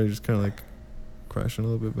he's already just kind of like crashing a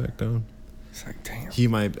little bit back down. It's like, damn. He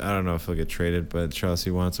might. I don't know if he'll get traded, but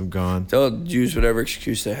Chelsea wants him gone. They'll use whatever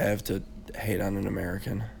excuse they have to hate on an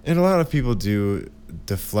American. And a lot of people do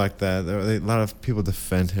deflect that. A lot of people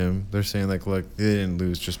defend him. They're saying look, they didn't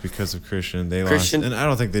lose just because of Christian. They lost, and I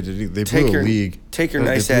don't think they did. They blew a league. Take your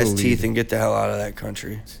nice ass teeth and get the hell out of that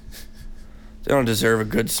country. They don't deserve a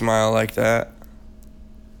good smile like that.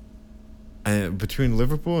 Between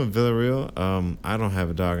Liverpool and Villarreal, I don't have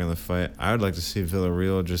a dog in the fight. I would like to see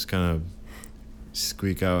Villarreal just kind of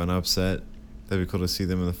squeak out an upset. That'd be cool to see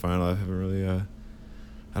them in the final. I haven't really, I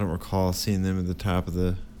don't recall seeing them at the top of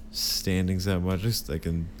the standings that much, just like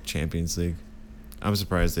in Champions League. I'm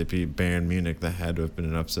surprised they beat Bayern Munich. That had to have been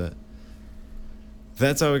an upset.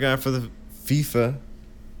 That's all we got for the FIFA.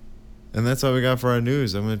 And that's all we got for our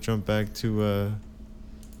news. I'm going to jump back to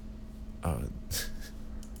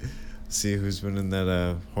see who's been in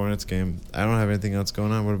that Hornets game. I don't have anything else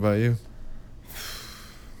going on. What about you?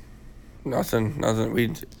 Nothing.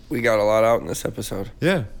 We got a lot out in this episode.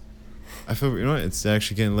 Yeah. I feel, you know what? It's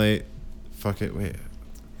actually getting late. Fuck it. Wait.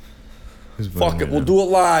 Fuck it. We'll do it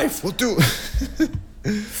live. We'll do it.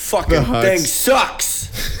 Fucking thing sucks.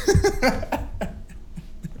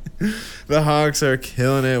 The Hawks are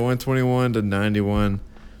killing it. 121-91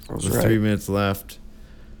 with 3 minutes left.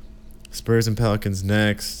 Spurs and Pelicans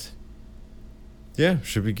next. Yeah,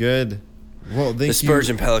 should be good. Well, the Spurs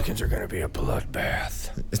and Pelicans are going to be a bloodbath.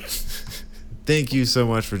 Thank you so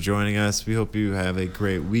much for joining us. We hope you have a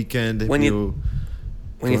great weekend. When you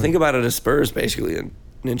think about it, a Spurs basically a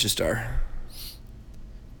ninja star.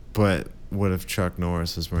 But what if Chuck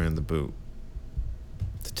Norris was wearing the boot?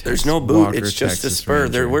 There's no boot. Walker, it's just Texas a spur.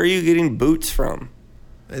 Where are you getting boots from?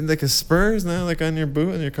 And like a spur is not like on your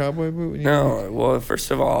boot, on your cowboy boot? No. Well,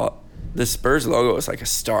 first of all, the Spurs logo is like a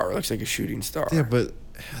star. It looks like a shooting star. Yeah, but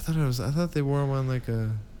I thought they wore them on like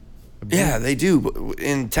a boot. Yeah, they do. But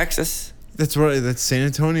in Texas. That's right. That's San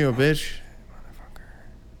Antonio, bitch.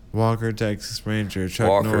 Walker, Texas Ranger,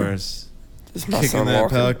 Chuck Norris. This is my kicking son that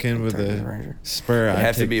walking. Pelican with Texas a Ranger. spur. It I'd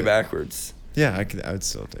have to take be that. backwards. Yeah, I would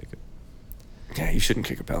still take it. Yeah, you shouldn't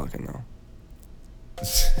kick a Pelican though.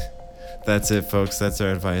 That's it, folks. That's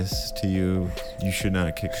our advice to you. You should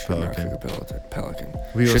not kick a Should not Pelican. kick a Pelican.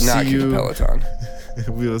 We will Should not see kick a you. Peloton.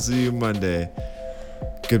 We will see you Monday.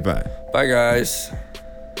 Goodbye. Bye, guys.